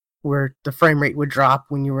weird, where the frame rate would drop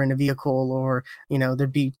when you were in a vehicle, or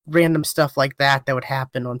there'd be random stuff like that would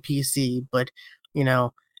happen on PC. But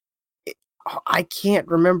I can't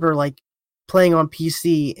remember playing on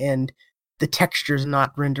PC and the textures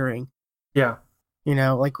not rendering. Yeah.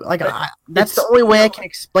 That's the only way I can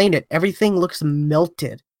explain it. Everything looks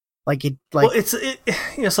melted. It's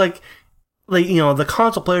the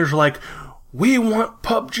console players are we want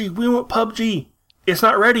PUBG. It's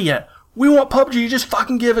not ready yet. We want PUBG. Just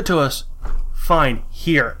fucking give it to us. Fine.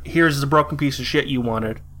 Here's the broken piece of shit you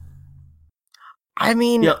wanted. I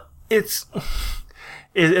mean, it's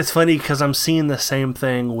funny because I'm seeing the same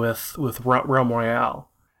thing with Realm Royale.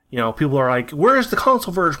 People are where's the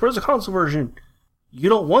console version? Where's the console version? You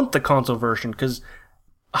don't want the console version because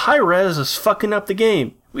high res is fucking up the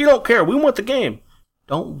game. We don't care. We want the game.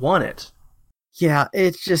 Don't want it. Yeah,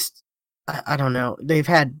 it's just, I don't know.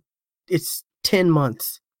 It's 10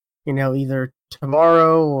 months. Either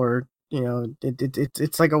tomorrow or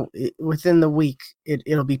It's like within the week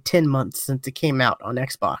it'll be 10 months since it came out on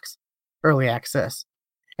Xbox early access,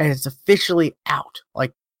 and it's officially out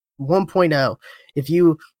like 1.0. If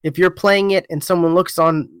you're playing it and someone looks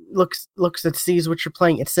and sees what you're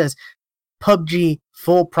playing, it says PUBG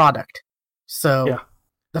full product. So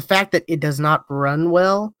the fact that it does not run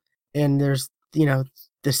well and there's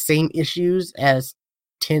the same issues as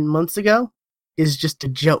 10 months ago is just a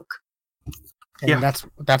joke. And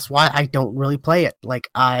that's why I don't really play it. Like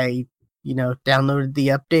I downloaded the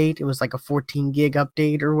update. It was like a 14 gig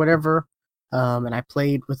update or whatever. And I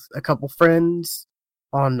played with a couple friends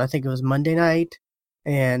on, I think it was Monday night,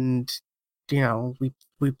 and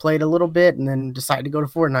we played a little bit and then decided to go to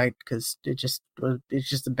Fortnite because it's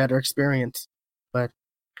just a better experience. But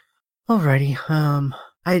alrighty,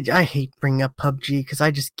 I hate bringing up PUBG because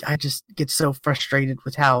I just get so frustrated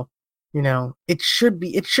with how it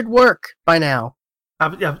should work by now.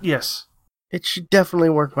 Yes, it should definitely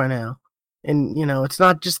work by now. And it's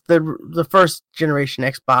not just the first generation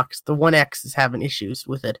Xbox. The One X is having issues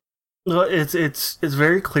with it. Well, it's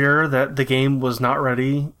very clear that the game was not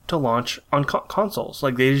ready to launch on consoles.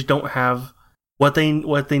 Like they just don't have what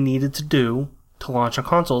they needed to do to launch on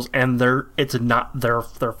consoles, and it's not their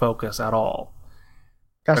focus at all.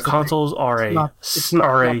 The consoles are not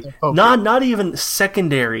even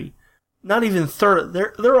secondary, not even third.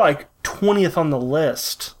 They're like 20th on the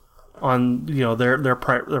list on their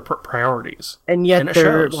priorities, and yet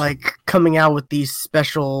they're like coming out with these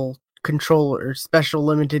special controllers, special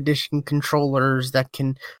limited edition controllers that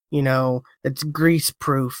can that's grease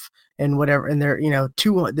proof and whatever, and they're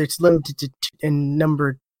it's limited to in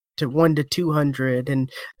number to 1 to 200,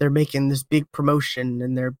 and they're making this big promotion,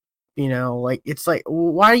 and they're it's like,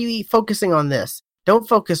 why are you focusing on this? Don't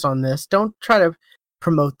focus on this. Don't try to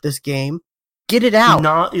promote this game. Get it out.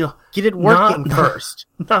 Get it working first.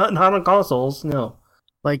 Not on consoles, no.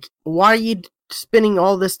 Like, why are you spending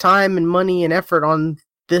all this time and money and effort on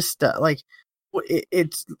this stuff? Like,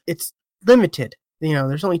 it's limited.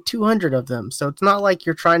 There's only 200 of them, so it's not like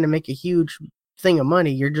you're trying to make a huge thing of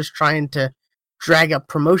money. You're just trying to drag up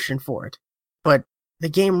promotion for it. But the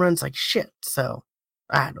game runs like shit, so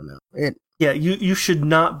I don't know. You should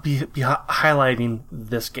not be highlighting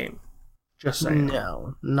this game. Just saying.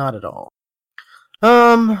 No, not at all.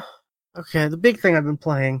 Okay, the big thing I've been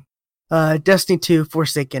playing, Destiny 2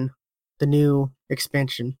 Forsaken, the new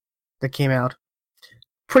expansion that came out.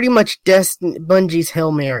 Pretty much Bungie's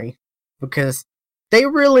Hail Mary, because they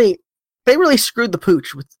really screwed the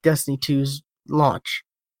pooch with Destiny 2's launch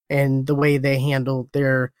and the way they handled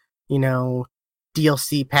their,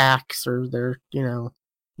 DLC packs or their,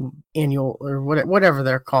 annual or whatever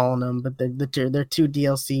they're calling them, but they're two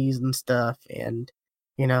DLCs and stuff, and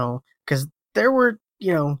because there were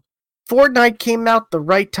Fortnite came out the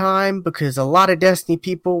right time because a lot of Destiny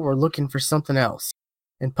people were looking for something else,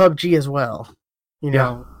 and PUBG as well.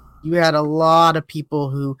 You had a lot of people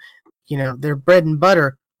who their bread and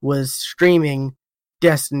butter was streaming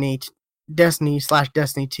Destiny/Destiny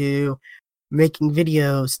 2, making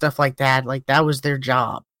videos, stuff like that. Like that was their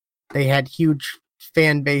job. They had huge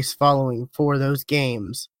fan base following for those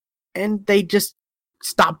games, and they just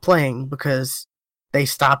stopped playing because they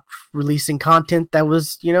stopped releasing content that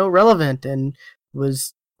was relevant and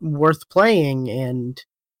was worth playing, and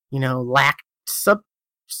lacked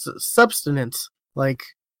substance. Like,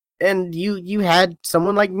 and you had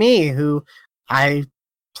someone like me who I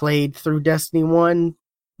played through Destiny 1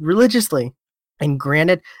 religiously, and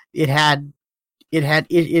granted it had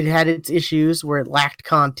its issues where it lacked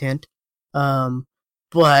content,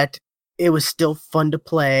 but it was still fun to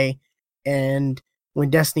play. And when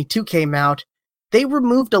Destiny 2 came out, they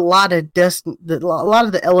removed a lot of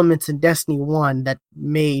the elements in Destiny 1 that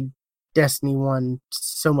made Destiny 1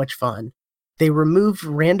 so much fun. They removed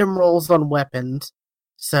random rolls on weapons.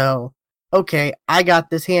 So, okay, I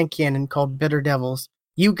got this hand cannon called Bitter Devils.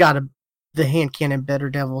 You got the hand cannon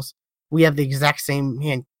Bitter Devils. We have the exact same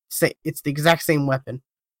it's the exact same weapon.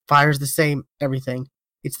 Fires the same, everything.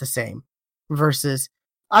 It's the same. Versus,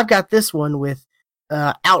 I've got this one with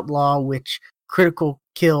Outlaw, which critical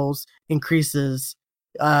kills increases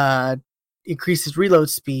reload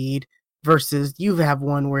speed, versus you have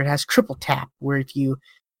one where it has triple tap, where if you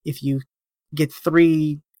get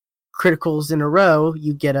 3 criticals in a row,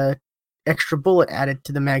 you get a extra bullet added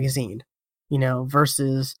to the magazine.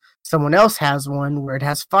 Versus someone else has one where it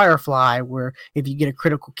has Firefly, where if you get a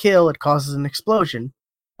critical kill, it causes an explosion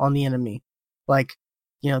on the enemy. Like,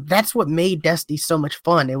 that's what made Destiny so much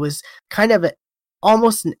fun. It was kind of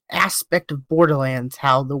almost an aspect of Borderlands,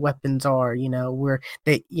 how the weapons are, where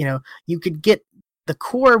they, you could get the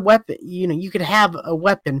core weapon, you could have a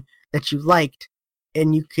weapon that you liked,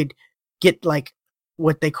 and you could get like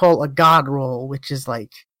what they call a god roll, which is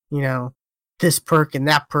like, this perk and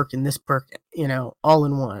that perk and this perk, all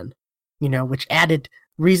in one, which added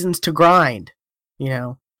reasons to grind,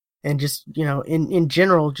 and just, in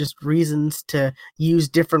general, just reasons to use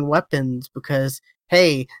different weapons because,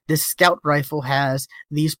 hey, this scout rifle has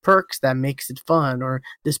these perks that makes it fun, or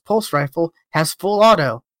this pulse rifle has full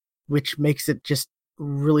auto, which makes it just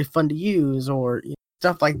really fun to use, or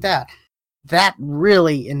stuff like that. That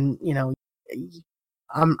really, and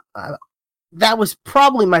that was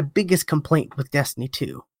probably my biggest complaint with Destiny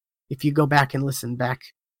 2. If you go back and listen back,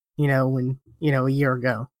 when a year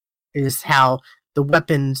ago, is how the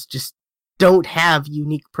weapons just don't have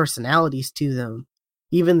unique personalities to them.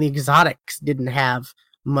 Even the exotics didn't have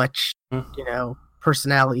much,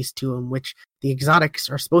 personalities to them, which the exotics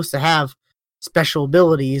are supposed to have special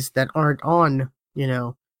abilities that aren't on,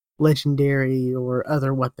 legendary or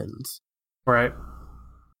other weapons. Right.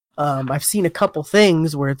 I've seen a couple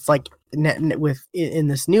things where it's like in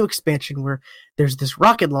this new expansion where there's this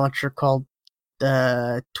rocket launcher called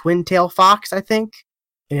the Twin Tail Fox, I think,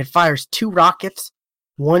 and it fires 2 rockets.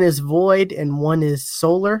 One is void and one is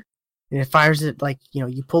solar, and it fires it like,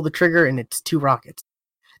 you pull the trigger and it's 2 rockets.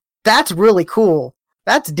 That's really cool.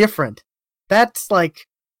 That's different. That's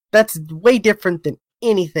way different than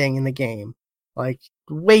anything in the game. Like,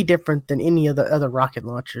 way different than any of the other rocket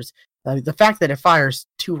launchers. The fact that it fires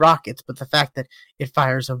 2 rockets, but the fact that it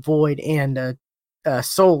fires a void and a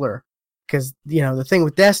solar, because, the thing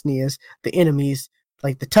with Destiny is the enemies,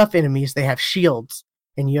 like the tough enemies, they have shields,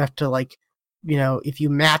 and you have to, like, if you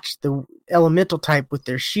match the elemental type with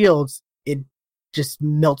their shields, it just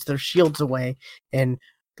melts their shields away and,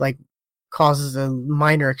 like, causes a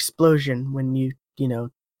minor explosion when you,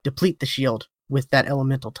 deplete the shield with that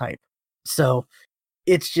elemental type. So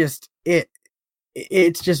it's just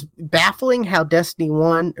baffling how Destiny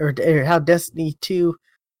 1 or how Destiny 2,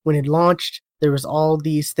 when it launched, there was all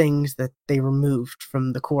these things that they removed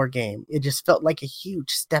from the core game. It just felt like a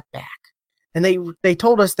huge step back. And they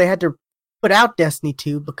told us they had to put out Destiny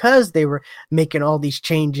 2 because they were making all these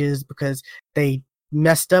changes, because they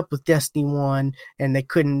messed up with Destiny 1 and they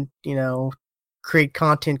couldn't, create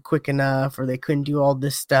content quick enough, or they couldn't do all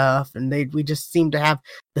this stuff, and we just seemed to have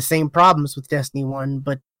the same problems with Destiny 1,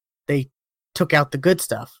 but they took out the good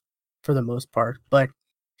stuff for the most part. But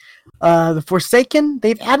the Forsaken,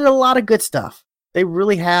 they've added a lot of good stuff. They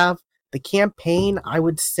really have. The campaign, I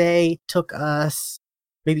would say, took us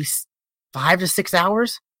maybe 5 to 6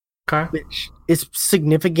 hours, okay, which is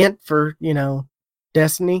significant for,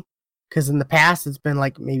 Destiny, because in the past it's been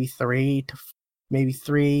like maybe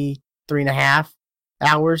 3.5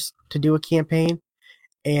 hours to do a campaign.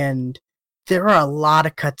 And there are a lot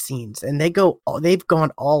of cutscenes, and they've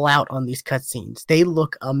gone all out on these cutscenes. They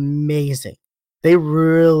look amazing. They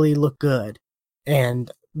really look good.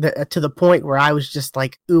 And to the point where I was just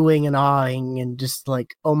like oohing and ahhing and just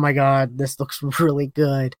like, oh my god, this looks really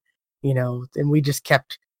good. And we just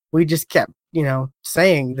kept,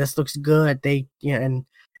 saying this looks good. They, and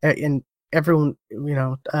everyone,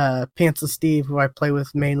 Pantsless Steve, who I play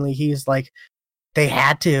with mainly, he's like, they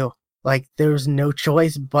had to. Like, there was no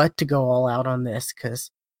choice but to go all out on this, because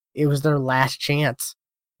it was their last chance.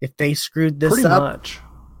 If they screwed this pretty up, much,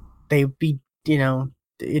 they'd be,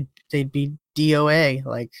 they'd be DOA.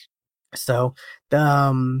 Like, so,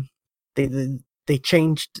 they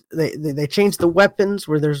changed the weapons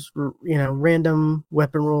where there's, random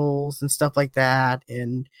weapon rolls and stuff like that,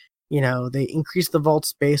 and they increased the vault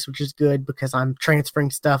space, which is good, because I'm transferring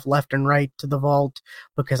stuff left and right to the vault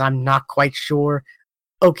because I'm not quite sure.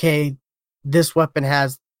 Okay, this weapon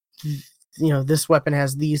has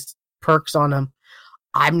these perks on them.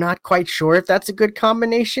 I'm not quite sure if that's a good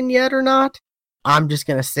combination yet or not. I'm just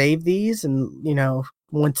gonna save these, and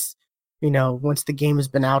once the game has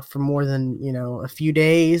been out for more than a few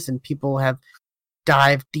days, and people have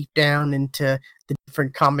dived deep down into the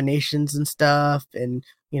different combinations and stuff, and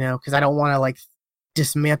because I don't want to like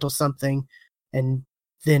dismantle something and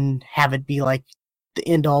then have it be like the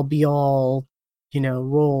end all be all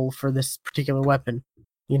role for this particular weapon.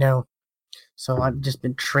 So I've just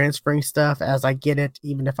been transferring stuff as I get it,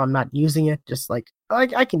 even if I'm not using it. Just like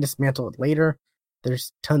I can dismantle it later.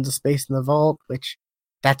 There's tons of space in the vault, which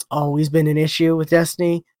that's always been an issue with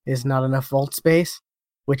Destiny, is not enough vault space.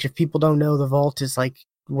 Which, if people don't know, the vault is like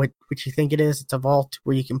what you think it is. It's a vault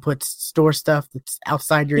where you can store stuff that's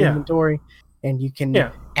outside your inventory, and you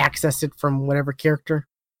can access it from whatever character.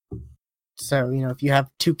 So, if you have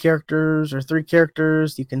 2 characters or 3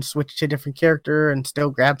 characters, you can switch to a different character and still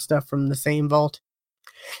grab stuff from the same vault.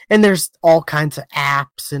 And there's all kinds of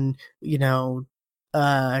apps and,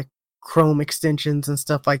 Chrome extensions and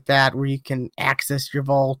stuff like that where you can access your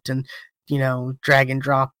vault and, drag and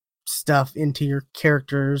drop stuff into your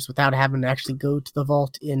characters without having to actually go to the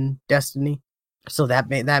vault in Destiny. So that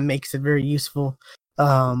makes it very useful.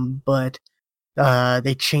 But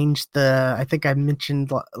they changed I think I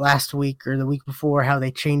mentioned last week or the week before how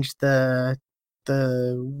they changed the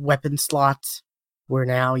weapon slots where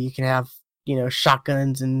now you can have,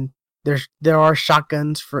 shotguns, and there are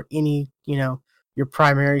shotguns for any, your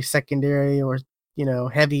primary, secondary, or,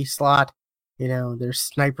 heavy slot. There's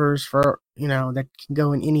snipers for, that can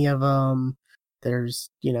go in any of them. There's,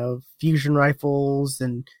 fusion rifles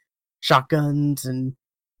and shotguns, and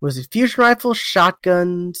was it fusion rifles,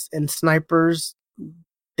 shotguns, and snipers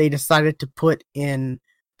they decided to put in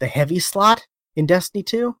the heavy slot in Destiny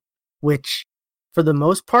 2, which for the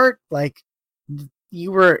most part, like,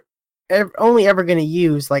 you were only ever going to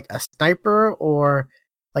use like a sniper or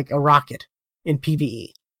like a rocket in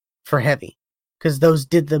PvE for heavy, because those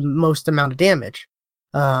did the most amount of damage,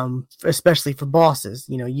 especially for bosses.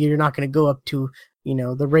 You're not going to go up to,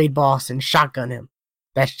 the raid boss and shotgun him.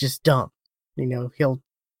 That's just dumb. He'll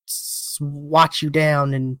watch you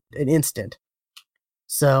down in an instant.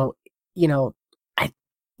 So,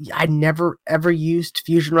 I never ever used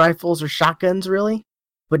fusion rifles or shotguns really,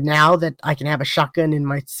 but now that I can have a shotgun in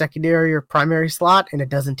my secondary or primary slot and it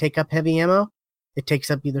doesn't take up heavy ammo, it takes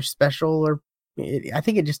up either special or I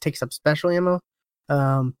think it just takes up special ammo.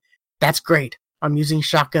 That's great. I'm using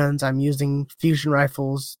shotguns. I'm using fusion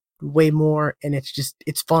rifles way more, and it's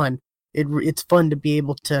fun. It's fun to be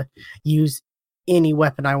able to use any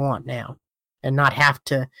weapon I want now and not have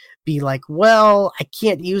to be like, well, I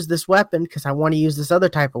can't use this weapon because I want to use this other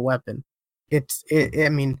type of weapon. I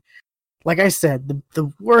mean, like I said,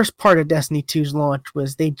 the worst part of Destiny 2's launch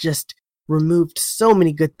was they just removed so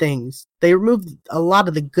many good things. They removed a lot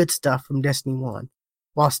of the good stuff from Destiny 1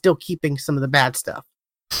 while still keeping some of the bad stuff.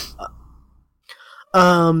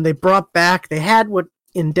 They brought back, they had what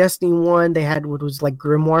in Destiny 1, they had what was like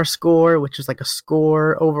Grimoire score, which was like a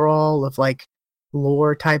score overall of like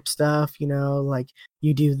lore type stuff, like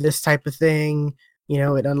you do this type of thing,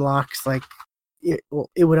 it unlocks like, it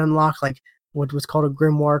would unlock like what was called a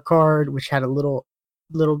Grimoire card, which had a little,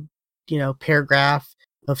 paragraph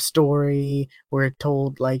of story where it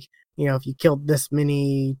told like, if you killed this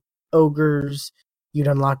many ogres, you'd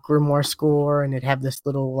unlock Grimoire score, and it'd have this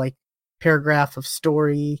little like paragraph of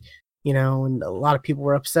story, and a lot of people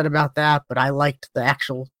were upset about that, but I liked the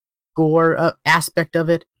actual score aspect of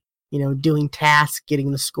it, doing tasks,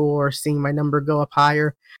 getting the score, seeing my number go up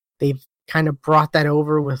higher. They've kind of brought that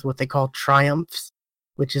over with what they call triumphs,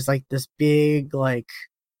 which is like this big like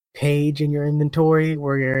page in your inventory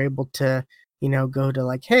where you're able to, go to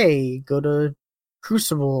like, hey, go to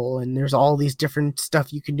Crucible, and there's all these different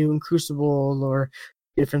stuff you can do in Crucible, or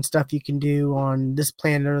different stuff you can do on this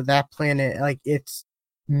planet or that planet. Like, it's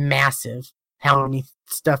massive how many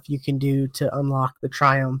stuff you can do to unlock the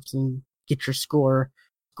triumphs and get your score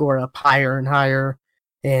up higher and higher.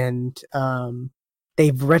 And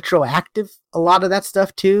they've retroactive a lot of that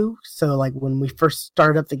stuff too. So like when we first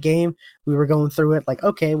started up the game, we were going through it like,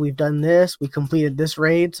 okay, we've done this, we completed this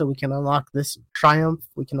raid, so we can unlock this triumph,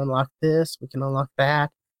 we can unlock this, we can unlock that.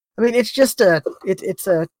 I mean, it's just it's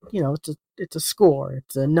a score,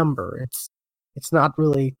 it's a number. It's not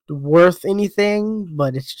really worth anything,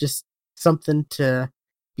 but it's just something to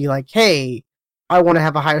be like, hey, I want to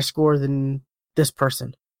have a higher score than this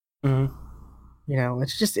person. Mm-hmm.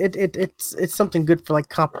 It's just it's something good for like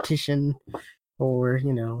competition, or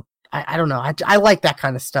I don't know. I like that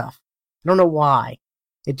kind of stuff. I don't know why.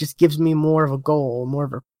 It just gives me more of a goal,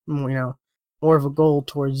 more of a goal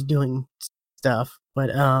towards doing stuff. But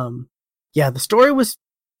yeah, the story was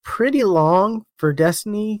pretty long for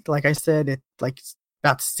Destiny. Like I said, it like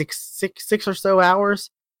about six or so hours,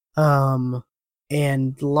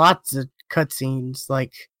 and lots of cutscenes.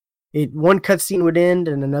 Like one cutscene would end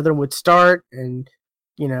and another would start, and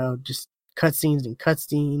just cutscenes and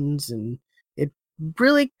cutscenes, and it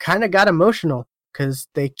really kind of got emotional because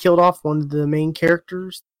they killed off one of the main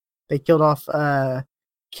characters. They killed off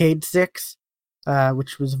Cade 6,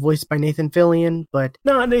 which was voiced by Nathan Fillion, but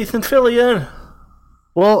not Nathan Fillion.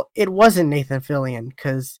 Well, it wasn't Nathan Fillion,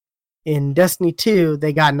 because in Destiny 2,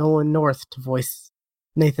 they got Nolan North to voice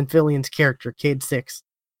Nathan Fillion's character, Cade 6.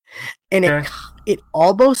 And it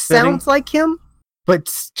almost sounds like him,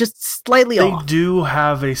 but just slightly off. They do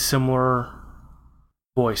have a similar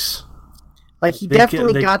voice. Like, he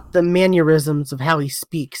definitely got the mannerisms of how he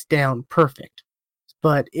speaks down perfect.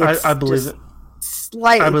 But it's I believe it.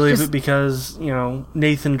 Slightly. I believe it because,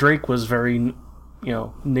 Nathan Drake was very,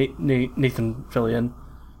 Nathan Fillion,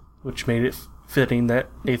 which made it fitting that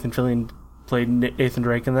Nathan Fillion played Nathan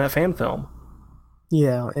Drake in that fan film.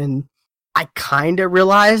 Yeah, and I kind of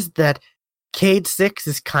realized that Cade 6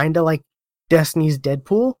 is kind of like Destiny's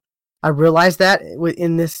Deadpool. I realized that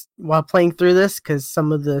in this while playing through this, because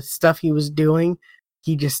some of the stuff he was doing,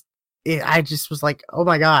 I just was like, oh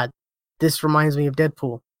my god, this reminds me of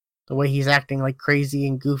Deadpool. The way he's acting like crazy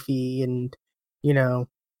and goofy, and you know,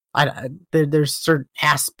 there's certain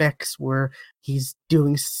aspects where he's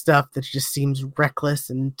doing stuff that just seems reckless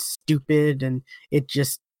and stupid, and it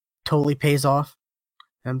just totally pays off.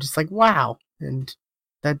 And I'm just like, wow, and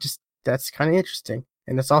that's kind of interesting.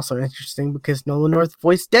 And it's also interesting because Nolan North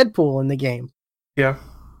voiced Deadpool in the game. Yeah.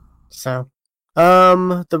 So,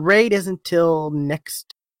 the raid isn't till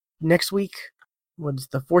next week. What's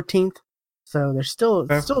the 14th? So there's still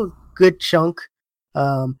a good chunk.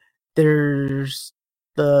 There's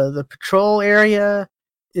the patrol area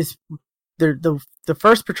is the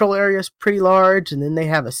first patrol area is pretty large, and then they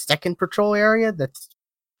have a second patrol area that's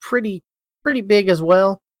pretty big as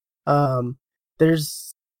well.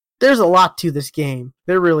 There's a lot to this game.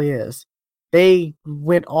 There really is. They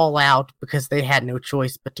went all out because they had no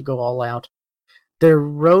choice but to go all out. Their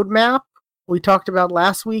roadmap we talked about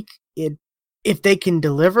last week, if they can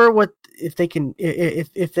deliver if they can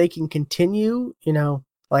continue,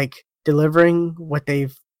 like delivering what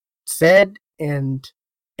they've said and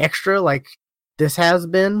extra like this has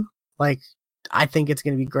been, like I think it's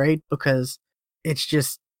going to be great because it's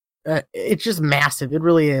just massive. It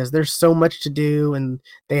really is. There's so much to do, and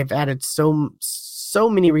they have added so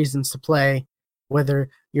many reasons to play. Whether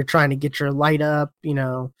you're trying to get your light up,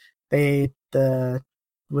 I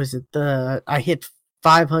hit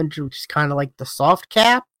 500, which is kind of like the soft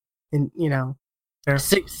cap, and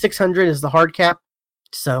 600 is the hard cap.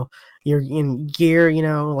 So you're in gear,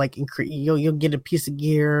 like you'll get a piece of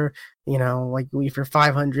gear, like if you're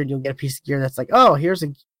 500, you'll get a piece of gear that's like, oh, here's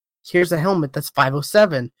a helmet that's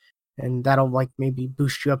 507. And that'll like maybe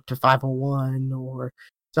boost you up to 501 or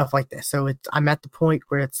stuff like that. So I'm at the point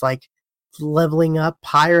where it's like leveling up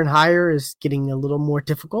higher and higher is getting a little more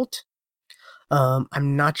difficult.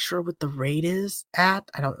 I'm not sure what the raid is at.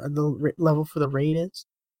 I don't the level for the raid is.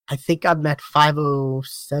 I think I'm at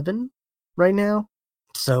 507 right now.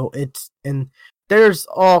 So and there's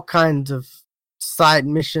all kinds of side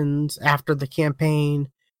missions after the campaign,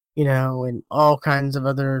 and all kinds of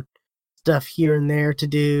other stuff here and there to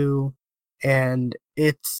do, and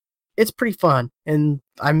it's pretty fun. And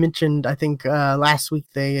I mentioned, I think last week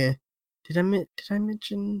did I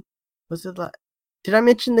mention did I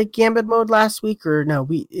mention the Gambit mode last week, or no?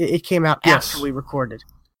 It came out after we recorded.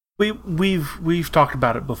 We've talked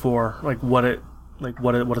about it before, like what it's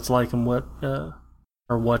like and what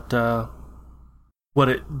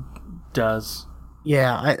it does.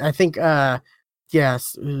 Yeah, I think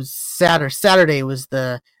yes, it was Saturday was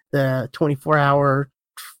the 24-hour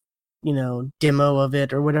demo of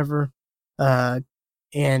it or whatever,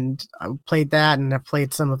 and I played that, and I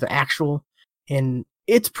played some of the actual, and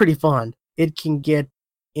it's pretty fun. It can get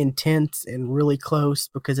intense and really close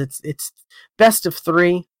because it's best of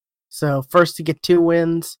 3, so first to get 2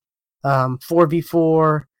 wins.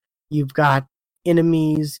 4v4, you've got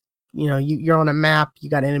enemies, you're on a map, you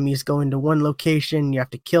got enemies going to one location, you have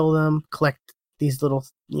to kill them, collect these little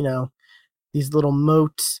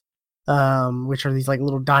motes, which are these like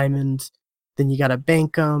little diamonds. Then you gotta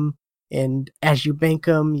bank them, and as you bank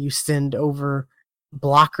them, you send over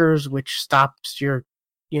blockers, which stops your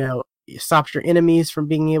enemies from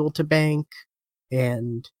being able to bank.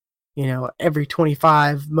 And every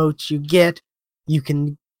 25 motes you get, you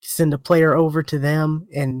can send a player over to them,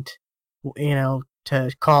 and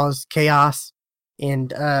to cause chaos.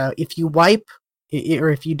 And if you wipe or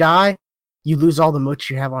if you die, you lose all the motes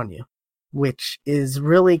you have on you, which is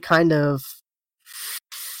really kind of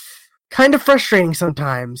frustrating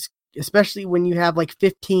sometimes, especially when you have like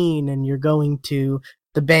 15 and you're going to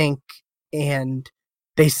the bank and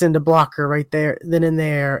they send a blocker right there then and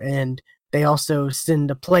there, and they also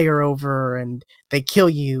send a player over and they kill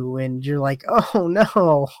you, and you're like, oh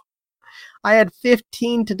no, I had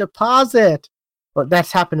 15 to deposit. Well,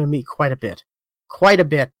 that's happened to me quite a bit,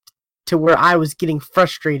 to where I was getting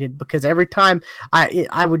frustrated because every time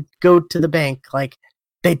I would go to the bank, like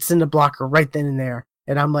they'd send a blocker right then and there,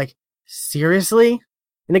 and I'm like, seriously?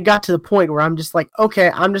 And it got to the point where I'm just like,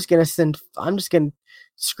 okay, I'm just gonna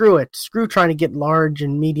screw it, screw trying to get large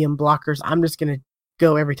and medium blockers. I'm just gonna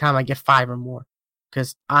go every time I get 5 or more,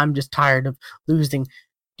 because I'm just tired of losing,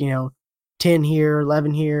 10 here,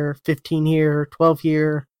 11 here, 15 here, 12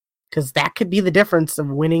 here, because that could be the difference of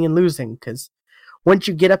winning and losing. Because once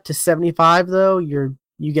you get up to 75, though, you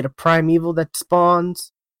get a primeval that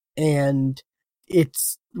spawns, and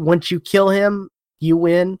it's once you kill him, you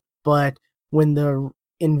win. But when they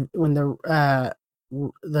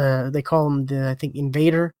call him I think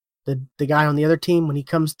invader, the guy on the other team, when he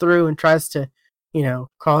comes through and tries to,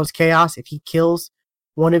 cause chaos, if he kills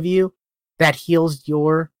one of you, that heals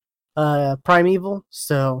your primeval.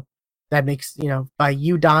 So that makes, by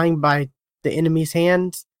you dying by the enemy's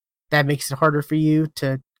hands, that makes it harder for you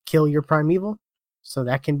to kill your primeval. So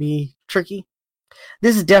that can be tricky.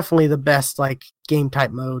 This is definitely the best like game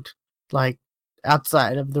type mode, like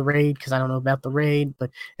outside of the raid, because I don't know about the raid, but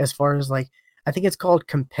as far as like, I think it's called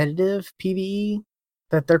competitive PvE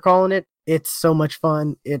that they're calling it. It's so much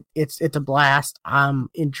fun. It's a blast. I'm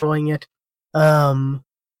enjoying it.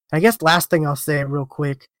 I guess last thing I'll say real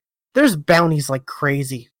quick, there's bounties like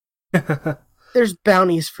crazy. There's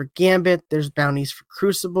bounties for Gambit, there's bounties for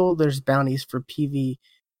Crucible, there's bounties for PV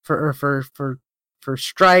for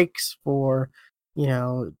strikes, for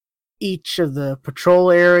each of the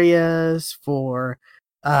patrol areas, for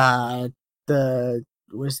the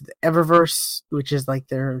Eververse, which is like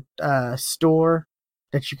their store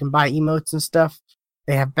that you can buy emotes and stuff.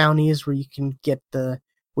 They have bounties where you can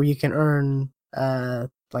where you can earn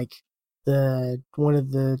like one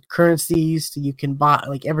of the currencies, so you can buy,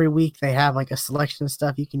 like every week they have like a selection of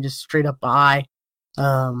stuff you can just straight up buy.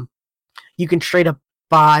 You can straight up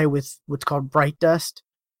buy with what's called Bright Dust,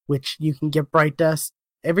 which you can get Bright Dust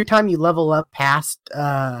every time you level up past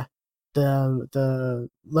the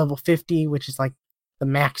level 50, which is like the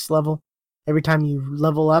max level. Every time you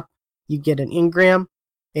level up, you get an engram,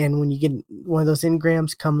 and when you get one of those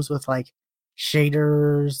engrams, comes with like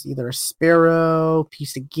shaders, either a sparrow,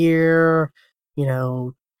 piece of gear,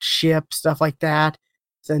 ship, stuff like that.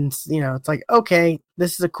 Since, it's like, okay,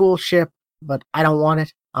 this is a cool ship, but I don't want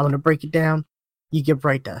it. I'm going to break it down. You get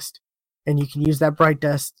Bright Dust. And you can use that Bright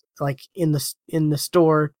Dust like in the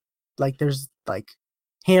store. Like there's like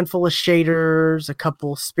handful of shaders, a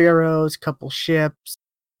couple sparrows, a couple ships,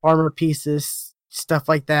 armor pieces, stuff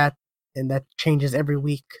like that. And that changes every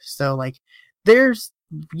week. So like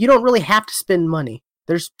you don't really have to spend money.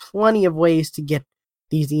 There's plenty of ways to get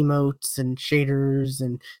these emotes and shaders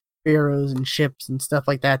and sparrows and ships and stuff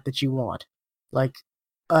like that you want. Like,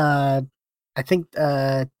 I think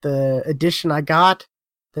the edition I got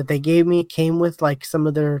that they gave me came with like some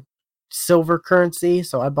of their silver currency,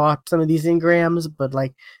 so I bought some of these engrams, but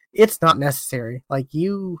like it's not necessary. Like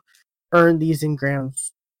you earn these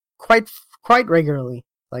engrams quite regularly,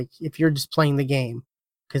 like if you're just playing the game,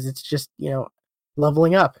 because it's just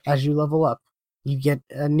leveling up. As you level up, you get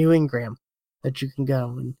a new engram that you can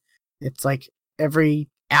go, and it's like every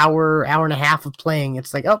hour and a half of playing,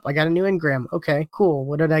 it's like, oh, I got a new engram. Okay, cool.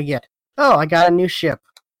 What did I get? Oh, I got a new ship.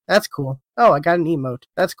 That's cool. Oh, I got an emote.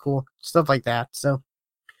 That's cool. Stuff like that. So,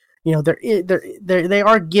 they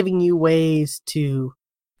are giving you ways to,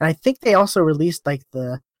 and I think they also released like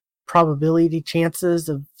the probability chances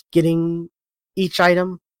of getting each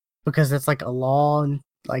item, because it's like a law in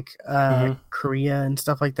like Korea and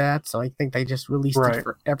stuff like that. So I think they just released it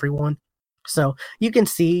for everyone. So you can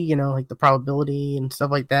see, like the probability and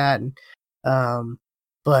stuff like that. And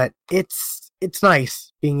but it's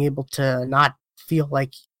nice being able to not feel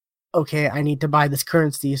like, okay, I need to buy this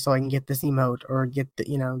currency so I can get this emote, or get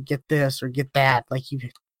get this or get that, like you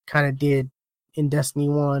kind of did in Destiny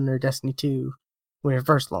 1 or Destiny 2 when it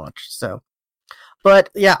first launched. So, but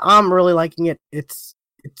yeah, I'm really liking it. It's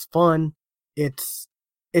fun. It's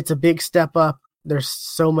a big step up. There's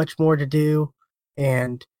so much more to do,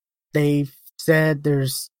 and they've said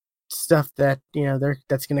there's stuff that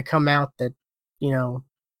that's going to come out that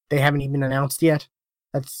they haven't even announced yet.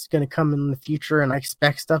 That's going to come in the future, and I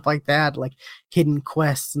expect stuff like that, like hidden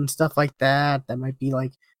quests and stuff like that. That might be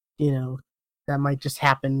like, that might just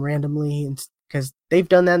happen randomly, and because they've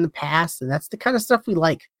done that in the past, and that's the kind of stuff we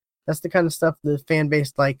like. That's the kind of stuff the fan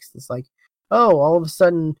base likes. It's like, oh, all of a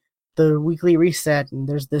sudden the weekly reset, and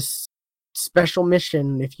there's this special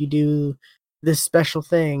mission. If you do this special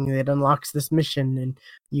thing, it unlocks this mission, and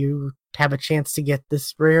you have a chance to get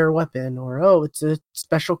this rare weapon, or oh, it's a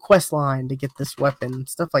special quest line to get this weapon,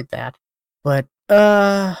 stuff like that. But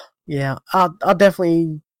yeah, I'll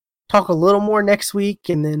definitely talk a little more next week,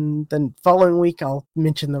 and then the following week I'll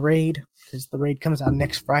mention the raid, because the raid comes out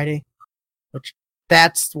next Friday, which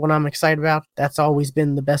that's what I'm excited about. That's always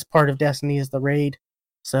been the best part of Destiny, is the raid.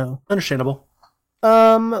 So understandable.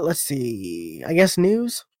 Let's see. I guess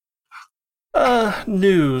news.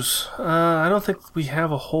 News. I don't think we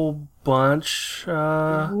have a whole bunch.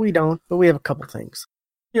 We don't, but we have a couple things.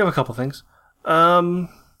 You have a couple things. One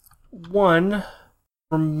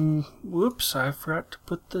from. Whoops, I forgot to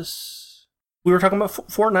put this. We were talking about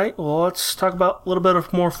Fortnite. Well, let's talk about a little bit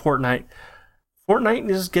of more Fortnite. Fortnite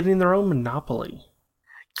is getting their own Monopoly.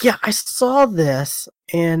 Yeah, I saw this,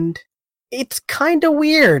 and it's kind of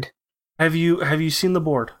weird. Have you seen the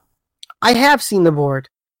board? I have seen the board,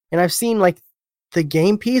 and I've seen like the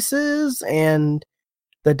game pieces and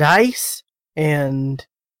the dice, and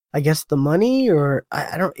I guess the money, or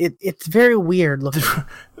I don't. It's very weird looking.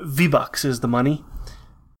 V-Bucks is the money.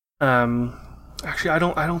 Actually, I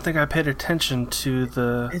don't think I paid attention to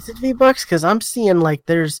the. Is it V-Bucks? Because I'm seeing like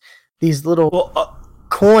there's these little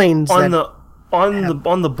coins on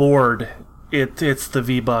the board. It's the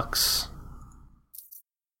V-Bucks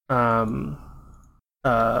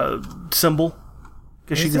symbol,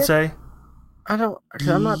 guess you could say. I don't. Cause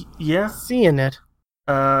I'm not seeing it.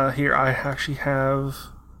 Here I actually have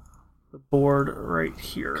the board right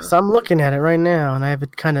here. Because I'm looking at it right now, and I have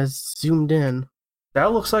it kind of zoomed in.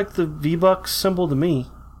 That looks like the V-Bucks symbol to me.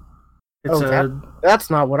 It's that's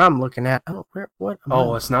not what I'm looking at. Oh, what?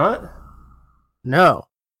 It's not? No.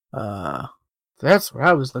 That's what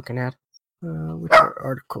I was looking at. Which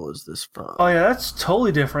article is this from? Oh yeah, that's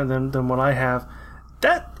totally different than what I have.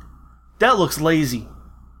 That looks lazy.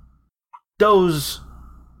 Those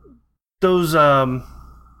the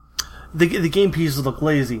game pieces look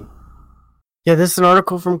lazy. Yeah, this is an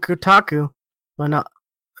article from Kotaku. Well, not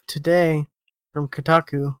today. From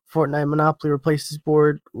Kotaku, Fortnite Monopoly replaces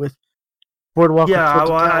board with Boardwalk. Yeah,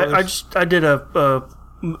 I did a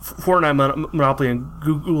Fortnite Monopoly in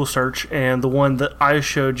Google search, and the one that I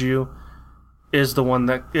showed you is the one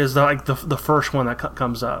that is the first one that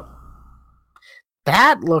comes up.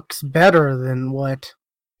 That looks better than what.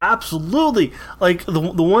 Absolutely, like the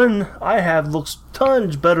one I have looks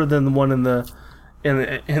tons better than the one in the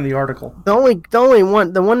article.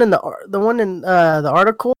 The one in the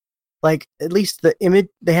article. Like at least the image,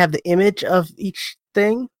 they have the image of each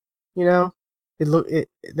thing, you know. They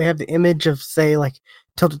have the image of say like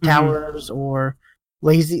Tilted Towers or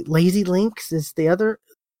Lazy Links is the other.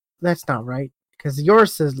 That's not right because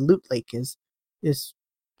yours says Loot Lake is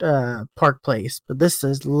Park Place, but this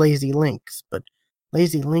says Lazy Links. But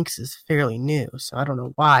Lazy Links is fairly new, so I don't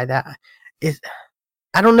know why that is.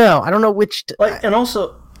 I don't know which. And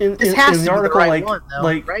also in the article,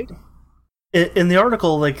 right? In the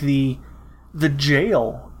article, like the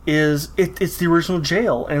jail it's the original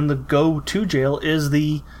jail, and the go-to jail is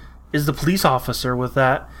the police officer with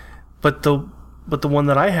that. But the one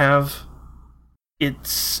that I have,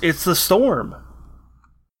 it's the Storm.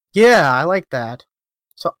 Yeah, I like that.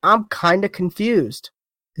 So I'm kind of confused.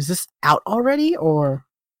 Is this out already, or?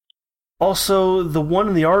 Also, the one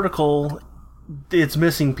in the article, it's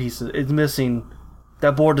missing pieces. It's missing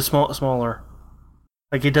that board is smaller.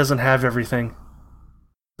 Like, it doesn't have everything.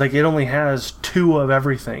 Like, it only has 2 of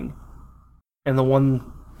everything. And the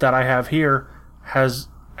one that I have here has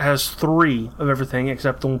 3 of everything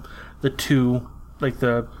except the 2, like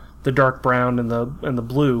the dark brown and the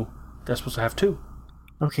blue. That's supposed to have 2.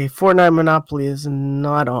 Okay, Fortnite Monopoly is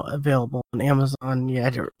not available on Amazon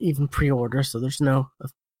yet, or even pre-order, so there's no.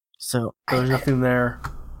 So there's nothing there.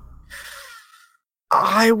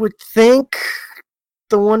 I would think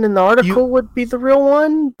the one in the article would be the real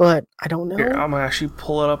one, but I don't know. Here, I'm gonna actually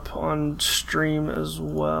pull it up on stream as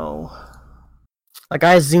well. Like,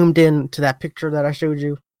 I zoomed in to that picture that I showed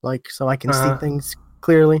you, like, so I can see things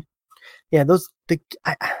clearly. Yeah,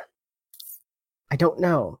 I don't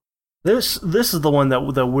know. This is the one that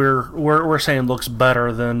we're saying looks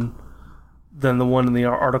better than the one in the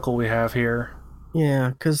article we have here. Yeah,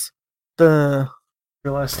 because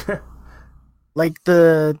realized that. Like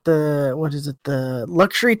the what is it? The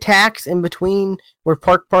luxury tax in between where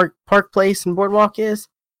Park Place and Boardwalk is,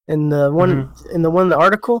 and the one in the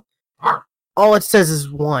article, all it says is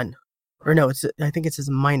 1, or no, I think it says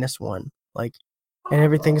 -1. Like, and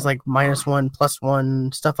everything's like -1,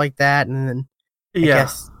 +1, stuff like that, and then I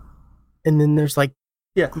guess, and then there's like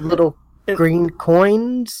little green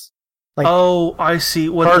coins. Like, oh, I see.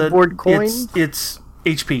 What cardboard coins? It's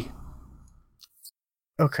HP.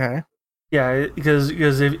 Okay. Yeah, because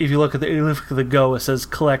if you look at the Go, it says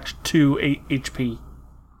collect 2 HP.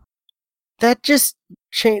 That just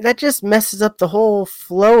messes up the whole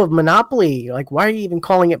flow of Monopoly. Like, why are you even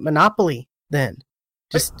calling it Monopoly then?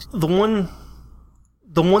 Just the one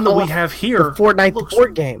that we have here, the Fortnite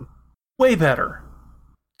board game, way better.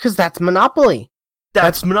 Because that's Monopoly.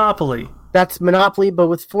 That's Monopoly. That's Monopoly, but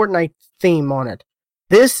with Fortnite theme on it.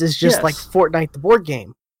 This is just like Fortnite the board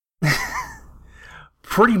game.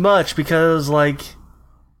 Pretty much, because, like,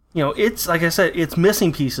 you know, it's like I said, it's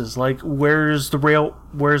missing pieces. Like, where's the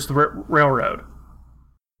railroad?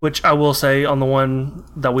 Which I will say, on the one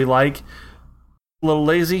that we like, a little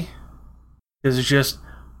lazy, because it's just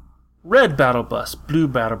red battle bus, blue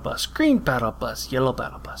battle bus, green battle bus, yellow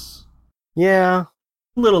battle bus. Yeah.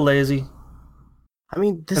 A little lazy. I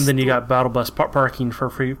mean, and then you got battle bus parking for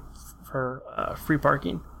free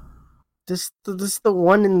parking. This is the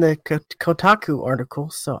one in the Kotaku article.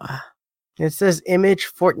 So it says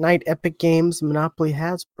Image, Fortnite, Epic Games, Monopoly,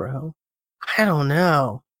 Hasbro. I don't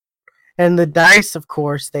know. And the dice, of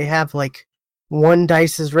course, they have like one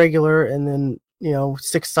dice is regular, and then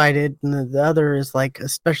 6-sided, and the other is like a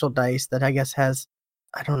special dice that I guess has,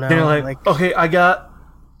 I don't know. They're like, okay, I got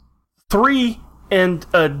 3 and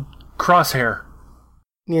a crosshair.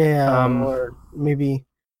 Yeah, or maybe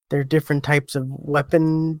they're different types of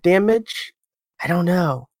weapon damage. I don't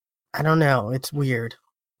know. It's weird.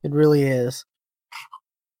 It really is.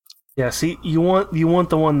 Yeah, see, you want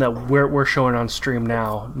the one that we're showing on stream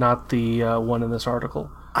now, not the one in this article.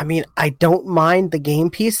 I mean, I don't mind the game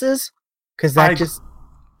pieces because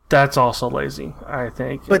that's also lazy, I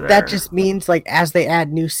think. But that just means like as they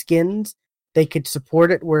add new skins, they could support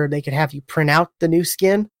it where they could have you print out the new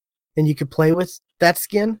skin and you could play with that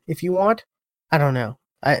skin if you want. I don't know.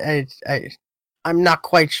 I'm not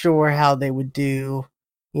quite sure how they would do,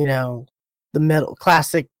 the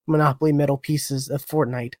classic Monopoly metal pieces of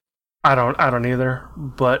Fortnite. I don't either.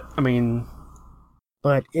 But I mean,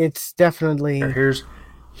 but it's definitely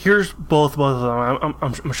here's both of them.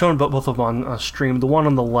 I'm showing both of them on stream. The one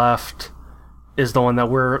on the left is the one that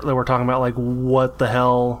we're talking about. Like, what the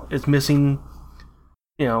hell is missing?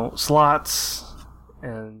 Slots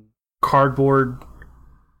and cardboard.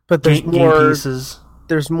 But there's game pieces.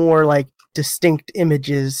 There's more like distinct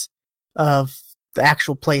images of the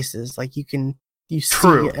actual places. Like you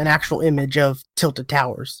see an actual image of Tilted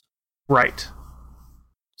Towers. Right.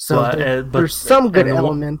 So there's some good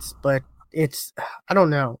elements, but it's, I don't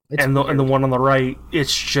know. And the one on the right,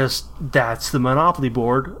 it's just, that's the Monopoly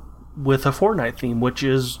board with a Fortnite theme, which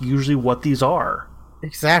is usually what these are.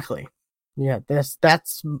 Exactly. Yeah, that's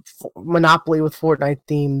Monopoly with Fortnite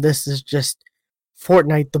theme. This is just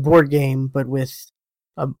Fortnite, the board game, but with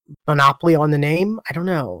a Monopoly on the name. I don't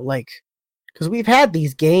know, like, because we've had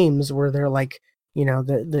these games where they're like,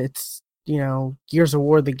 it's Gears of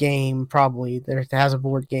War the game probably that has a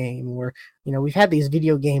board game, or we've had these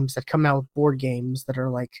video games that come out with board games that are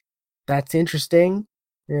like, that's interesting,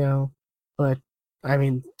 but I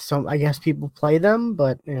mean, so I guess people play them,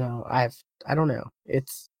 but I don't know.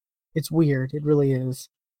 It's weird. It really is.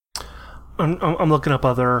 I'm looking up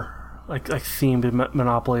other like themed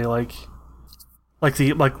Monopoly, like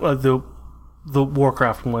the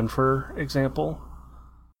Warcraft one, for example.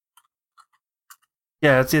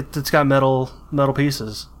 Yeah, it's got metal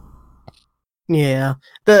pieces. Yeah,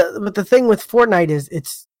 but the thing with Fortnite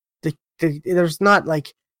is there's not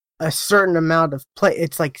like a certain amount of play.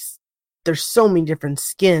 It's like there's so many different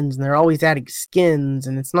skins, and they're always adding skins,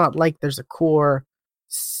 and it's not like there's a core.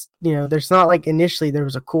 There's not like initially there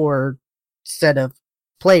was a core set of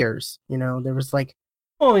players. There was like.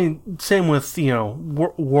 Well, I mean, same with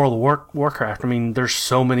World of Warcraft. I mean, there's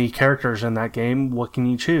so many characters in that game. What can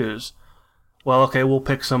you choose? Well, okay, we'll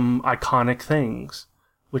pick some iconic things,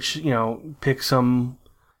 which, pick some,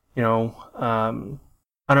 I don't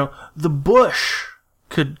know, the bush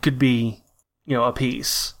could be, a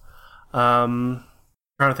piece. Trying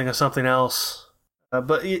to think of something else.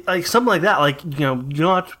 But like something like that, like, you don't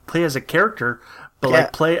have to play as a character, but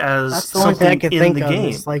like play as something in the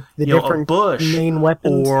game. Like the different a bush, main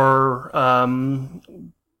weapons, or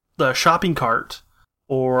the shopping cart,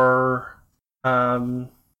 or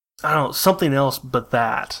I don't know, something else but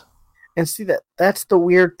that. And see, that's the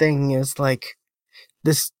weird thing is like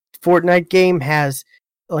this Fortnite game has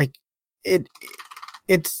like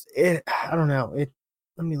it's I don't know.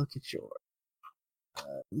 Let me look at your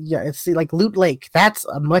it's like Loot Lake. That's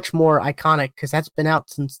a much more iconic because that's been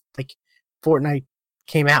out since like Fortnite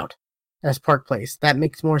came out as Park Place. That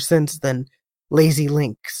makes more sense than Lazy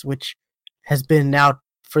Links, which has been out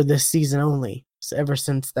for this season only, ever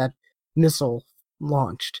since that missile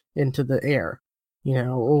launched into the air,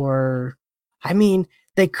 or I mean,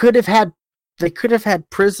 they could have had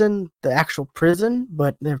prison, the actual prison,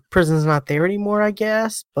 but the prison's not there anymore, I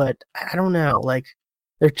guess. But I don't know, like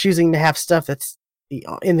they're choosing to have stuff that's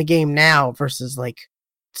in the game now versus like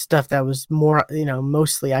stuff that was more,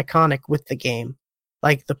 mostly iconic with the game,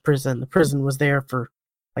 like the prison. The prison was there for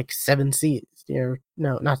like 7 seasons,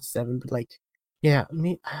 no, not 7, but like, yeah, I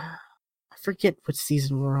mean, I forget what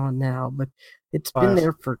season we're on now, but it's 5. Been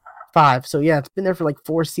there for 5. So yeah, it's been there for like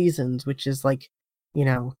 4 seasons, which is like,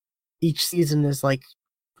 each season is like,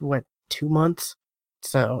 what, 2 months?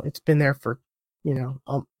 So it's been there for,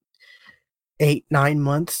 8-9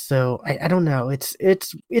 months. So I don't know. It's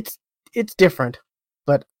different,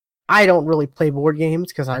 but I don't really play board games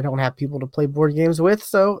because I don't have people to play board games with.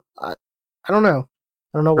 So I don't know.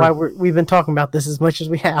 I don't know why we've been talking about this as much as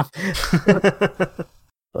we have.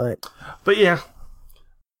 but yeah,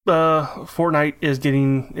 Fortnite is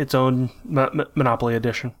getting its own Monopoly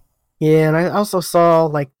edition. Yeah, and I also saw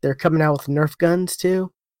like they're coming out with Nerf guns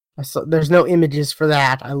too. I saw there's no images for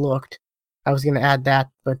that. I looked. I was gonna add that,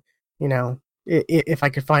 but if I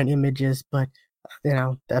could find images, but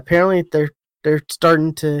apparently they're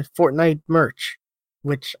starting to Fortnite merch,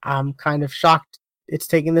 which I'm kind of shocked it's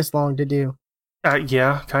taking this long to do.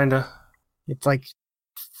 Yeah, kinda. It's like,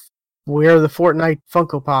 where are the Fortnite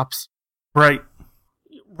Funko Pops? Right.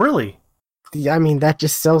 Really? I mean, that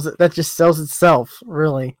just sells it. That just sells itself.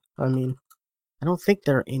 Really. I mean, I don't think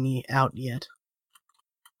there are any out yet.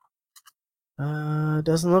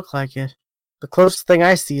 Doesn't look like it. The closest thing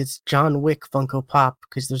I see is John Wick Funko Pop,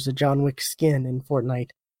 because there's a John Wick skin in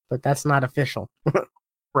Fortnite, but that's not official.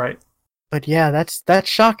 Right. But yeah, that's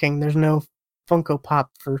shocking. There's no Funko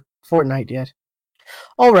Pop for Fortnite yet.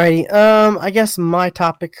 Alrighty, I guess my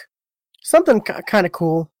topic, something kind of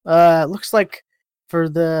cool. Looks like for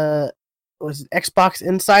the Xbox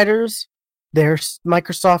Insiders,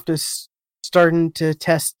 Microsoft is starting to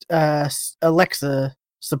test Alexa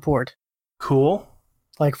support. Cool.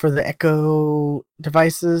 Like for the Echo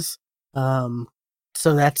devices. So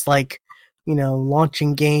that's like,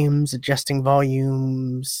 launching games, adjusting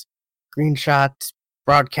volumes, screenshots,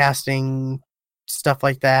 broadcasting, stuff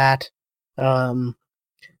like that.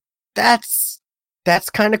 That's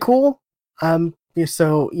kind of cool.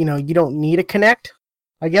 So you don't need a Kinect,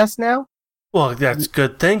 I guess now. Well, that's a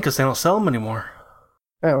good thing because they don't sell them anymore.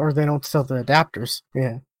 Or they don't sell the adapters.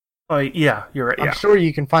 Yeah. Oh yeah, you're right. I'm sure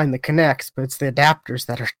you can find the Kinects, but it's the adapters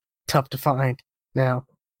that are tough to find now.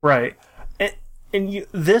 Right. And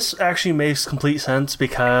this actually makes complete sense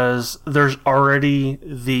because there's already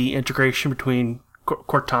the integration between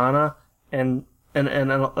Cortana and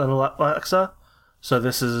Alexa. So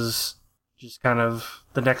this is just kind of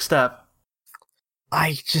the next step.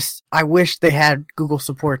 I wish they had Google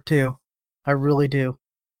support too. I really do.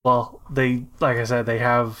 Well, like I said, they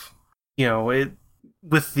have, it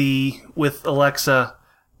with Alexa,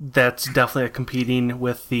 that's definitely competing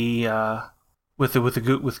with with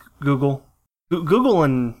Google. Google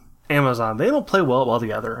and Amazon, they don't play well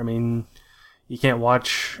together. I mean, you can't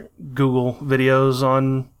watch Google videos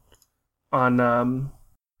on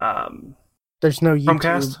there's no YouTube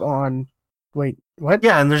Chromecast? on. Wait, what?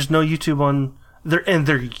 Yeah, and there's no YouTube on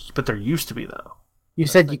but there used to be though. You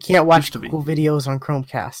said you can't watch Google videos on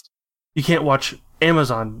Chromecast. You can't watch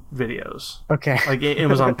Amazon videos. Okay. Like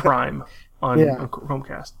Amazon Prime on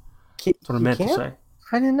Chromecast. That's what I meant to say.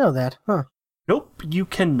 I didn't know that, huh? Nope, you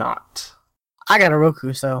cannot. I got a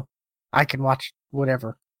Roku, so I can watch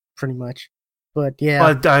whatever, pretty much. But yeah,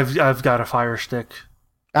 well, I've got a Fire Stick.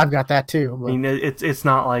 I've got that too. But... I mean, it's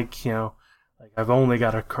not like like I've only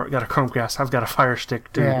got a Chromecast. I've got a Fire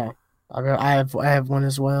Stick too. Yeah, I have one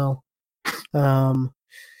as well.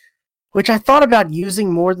 Which I thought about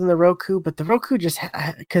using more than the Roku, but the Roku just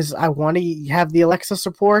because I want to have the Alexa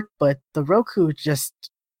support, but the Roku just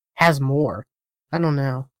has more. I don't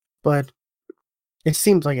know, but it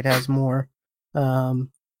seems like it has more.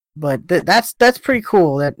 But that's pretty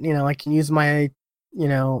cool that I can use my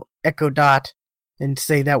Echo Dot and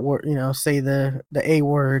say that word, say the A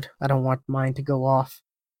word. I don't want mine to go off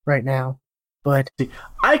right now, but see,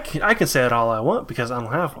 I can say it all I want because I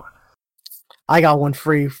don't have one. I got one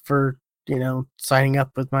free for signing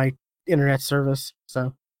up with my internet service.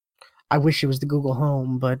 So I wish it was the Google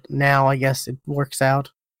Home, but now I guess it works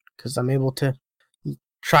out because I'm able to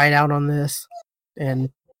try it out on this,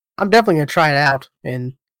 and I'm definitely gonna try it out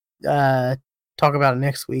and talk about it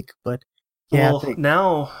next week. But yeah, well,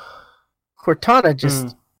 now Cortana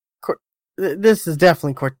just this is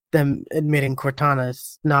definitely them admitting Cortana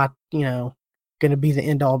is not gonna be the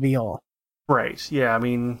end all be all. Right? Yeah, I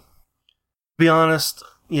mean, to be honest,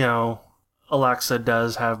 Alexa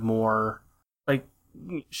does have more. Like,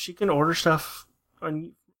 she can order stuff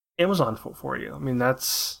on Amazon for you. I mean,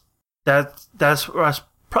 that's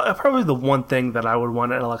probably the one thing that I would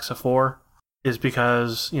want an Alexa for, is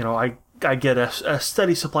because I get a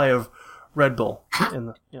steady supply of Red Bull in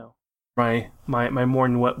the my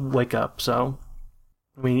morning wake up. So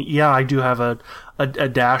I mean, yeah, I do have a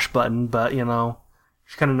dash button, but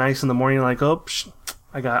it's kind of nice in the morning. Like, oops,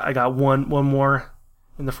 I got one more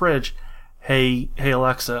in the fridge. Hey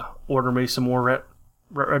Alexa, order me some more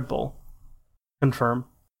Red Bull. Confirm.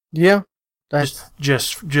 Yeah, that's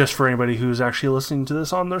just for anybody who's actually listening to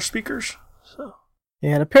this on their speakers. So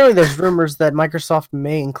yeah, and apparently there's rumors that Microsoft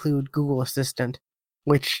may include Google Assistant,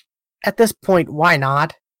 which at this point, why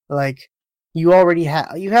not? Like, you already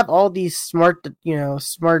have all these smart,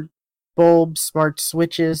 smart bulbs, smart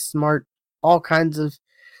switches, smart all kinds of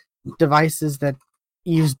devices that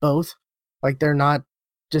use both. Like, they're not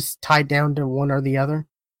just tied down to one or the other.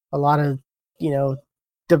 A lot of,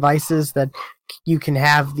 devices that you can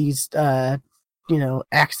have these,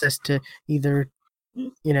 access to either,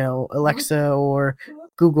 Alexa or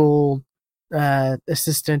Google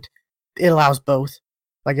Assistant. It allows both.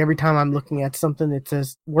 Like, every time I'm looking at something, it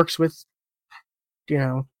says works with,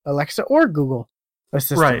 Alexa or Google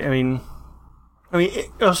Assistant. Right. I mean, it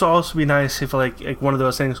also be nice if like one of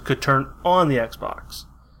those things could turn on the Xbox.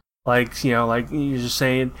 Like, like you're just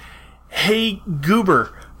saying, "Hey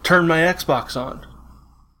Goober, turn my Xbox on."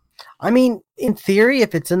 I mean, in theory,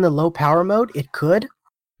 if it's in the low power mode, it could.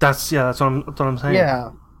 That's what I'm saying.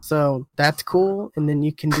 Yeah. So that's cool, and then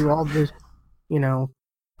you can do all the,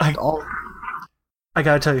 I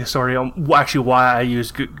gotta tell you a story on actually why I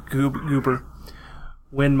use Goober.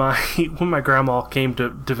 When my grandma came to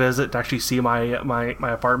visit to actually see my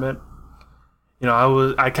apartment,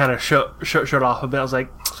 I kind of shut off a bit. I was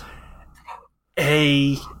like,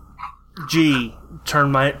 "Hey, G,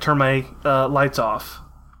 turn my lights off,"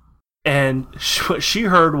 and what she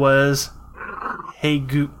heard was, "Hey,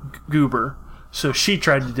 Goober." So she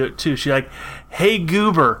tried to do it too. She's like, "Hey,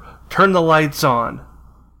 Goober, turn the lights on."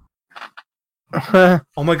 Oh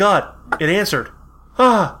my god! It answered.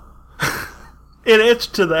 It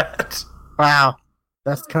answered to that. Wow,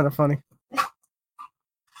 that's kind of funny.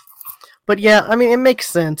 But yeah, I mean, it makes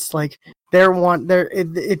sense. Like,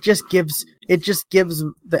 it just gives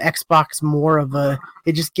the Xbox more of a.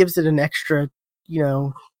 It just gives it an extra,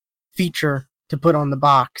 feature to put on the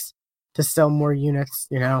box to sell more units.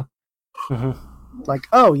 Mm-hmm. Like,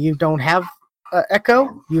 oh, you don't have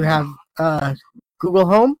Echo, you have Google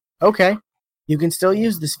Home. Okay, you can still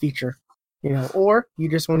use this feature. Or you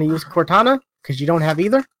just want to use Cortana because you don't have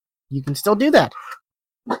either. You can still do that.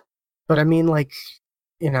 But I mean, like,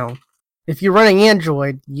 if you're running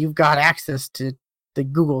Android, you've got access to the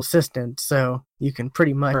Google Assistant, so you can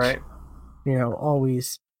pretty much, right.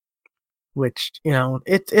 Always. Which I'm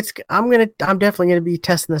definitely gonna be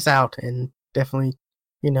testing this out and definitely,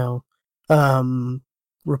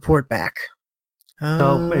 report back.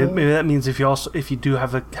 So maybe that means if you do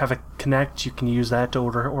have a Connect, you can use that to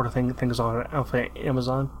order things on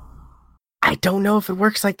Amazon. I don't know if it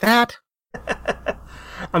works like that.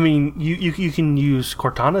 I mean, you can use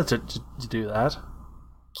Cortana to do that.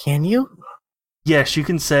 Can you? Yes, you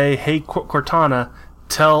can say, "Hey Cortana,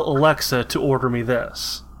 tell Alexa to order me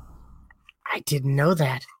this." I didn't know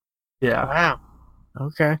that. Yeah. Wow.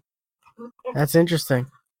 Okay. That's interesting.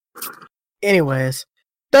 Anyways,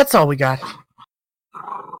 that's all we got.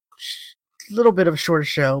 Little bit of a shorter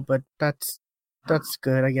show, but that's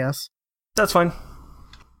good, I guess. That's fine.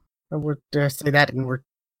 We're to say that, and we're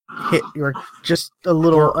just a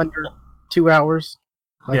little under 2 hours.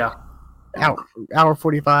 Like, yeah. Hour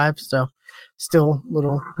 45. So still a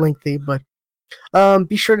little lengthy, but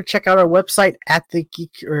be sure to check out our website at the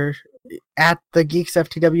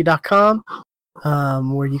GeeksFTW.com,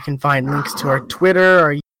 where you can find links to our Twitter,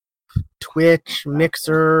 our Twitch,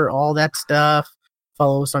 Mixer, all that stuff.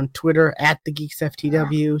 Follow us on Twitter at the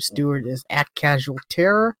GeeksFTW. Stuart is at Casual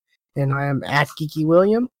Terror, and I am at Geeky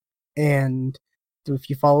William. And if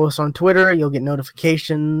you follow us on Twitter, you'll get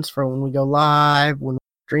notifications for when we go live, when we're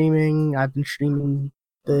streaming. I've been streaming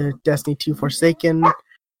the Destiny 2 Forsaken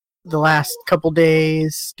the last couple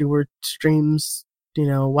days. Stuart streams,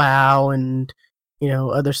 WoW and,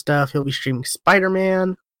 other stuff. He'll be streaming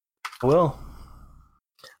Spider-Man. I will.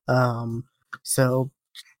 So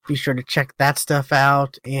be sure to check that stuff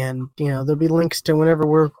out, and there'll be links to whenever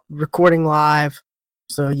we're recording live,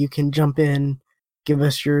 so you can jump in, give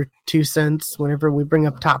us your 2 cents whenever we bring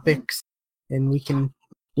up topics, and we can,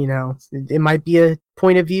 it might be a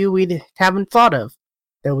point of view we haven't thought of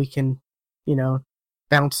that we can,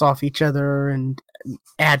 bounce off each other and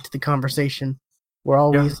add to the conversation. We're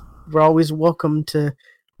always welcome to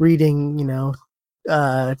reading,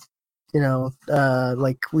 like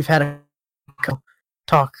we've had a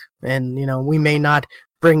talk, and we may not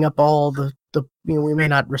bring up all the we may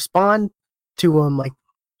not respond to them like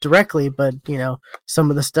directly, but some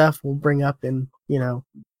of the stuff we'll bring up in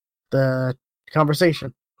the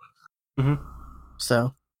conversation. Mm-hmm.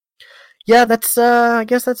 So yeah, that's I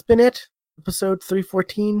guess that's been it. Episode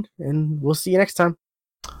 314, and we'll see you next time.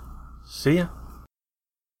 See ya.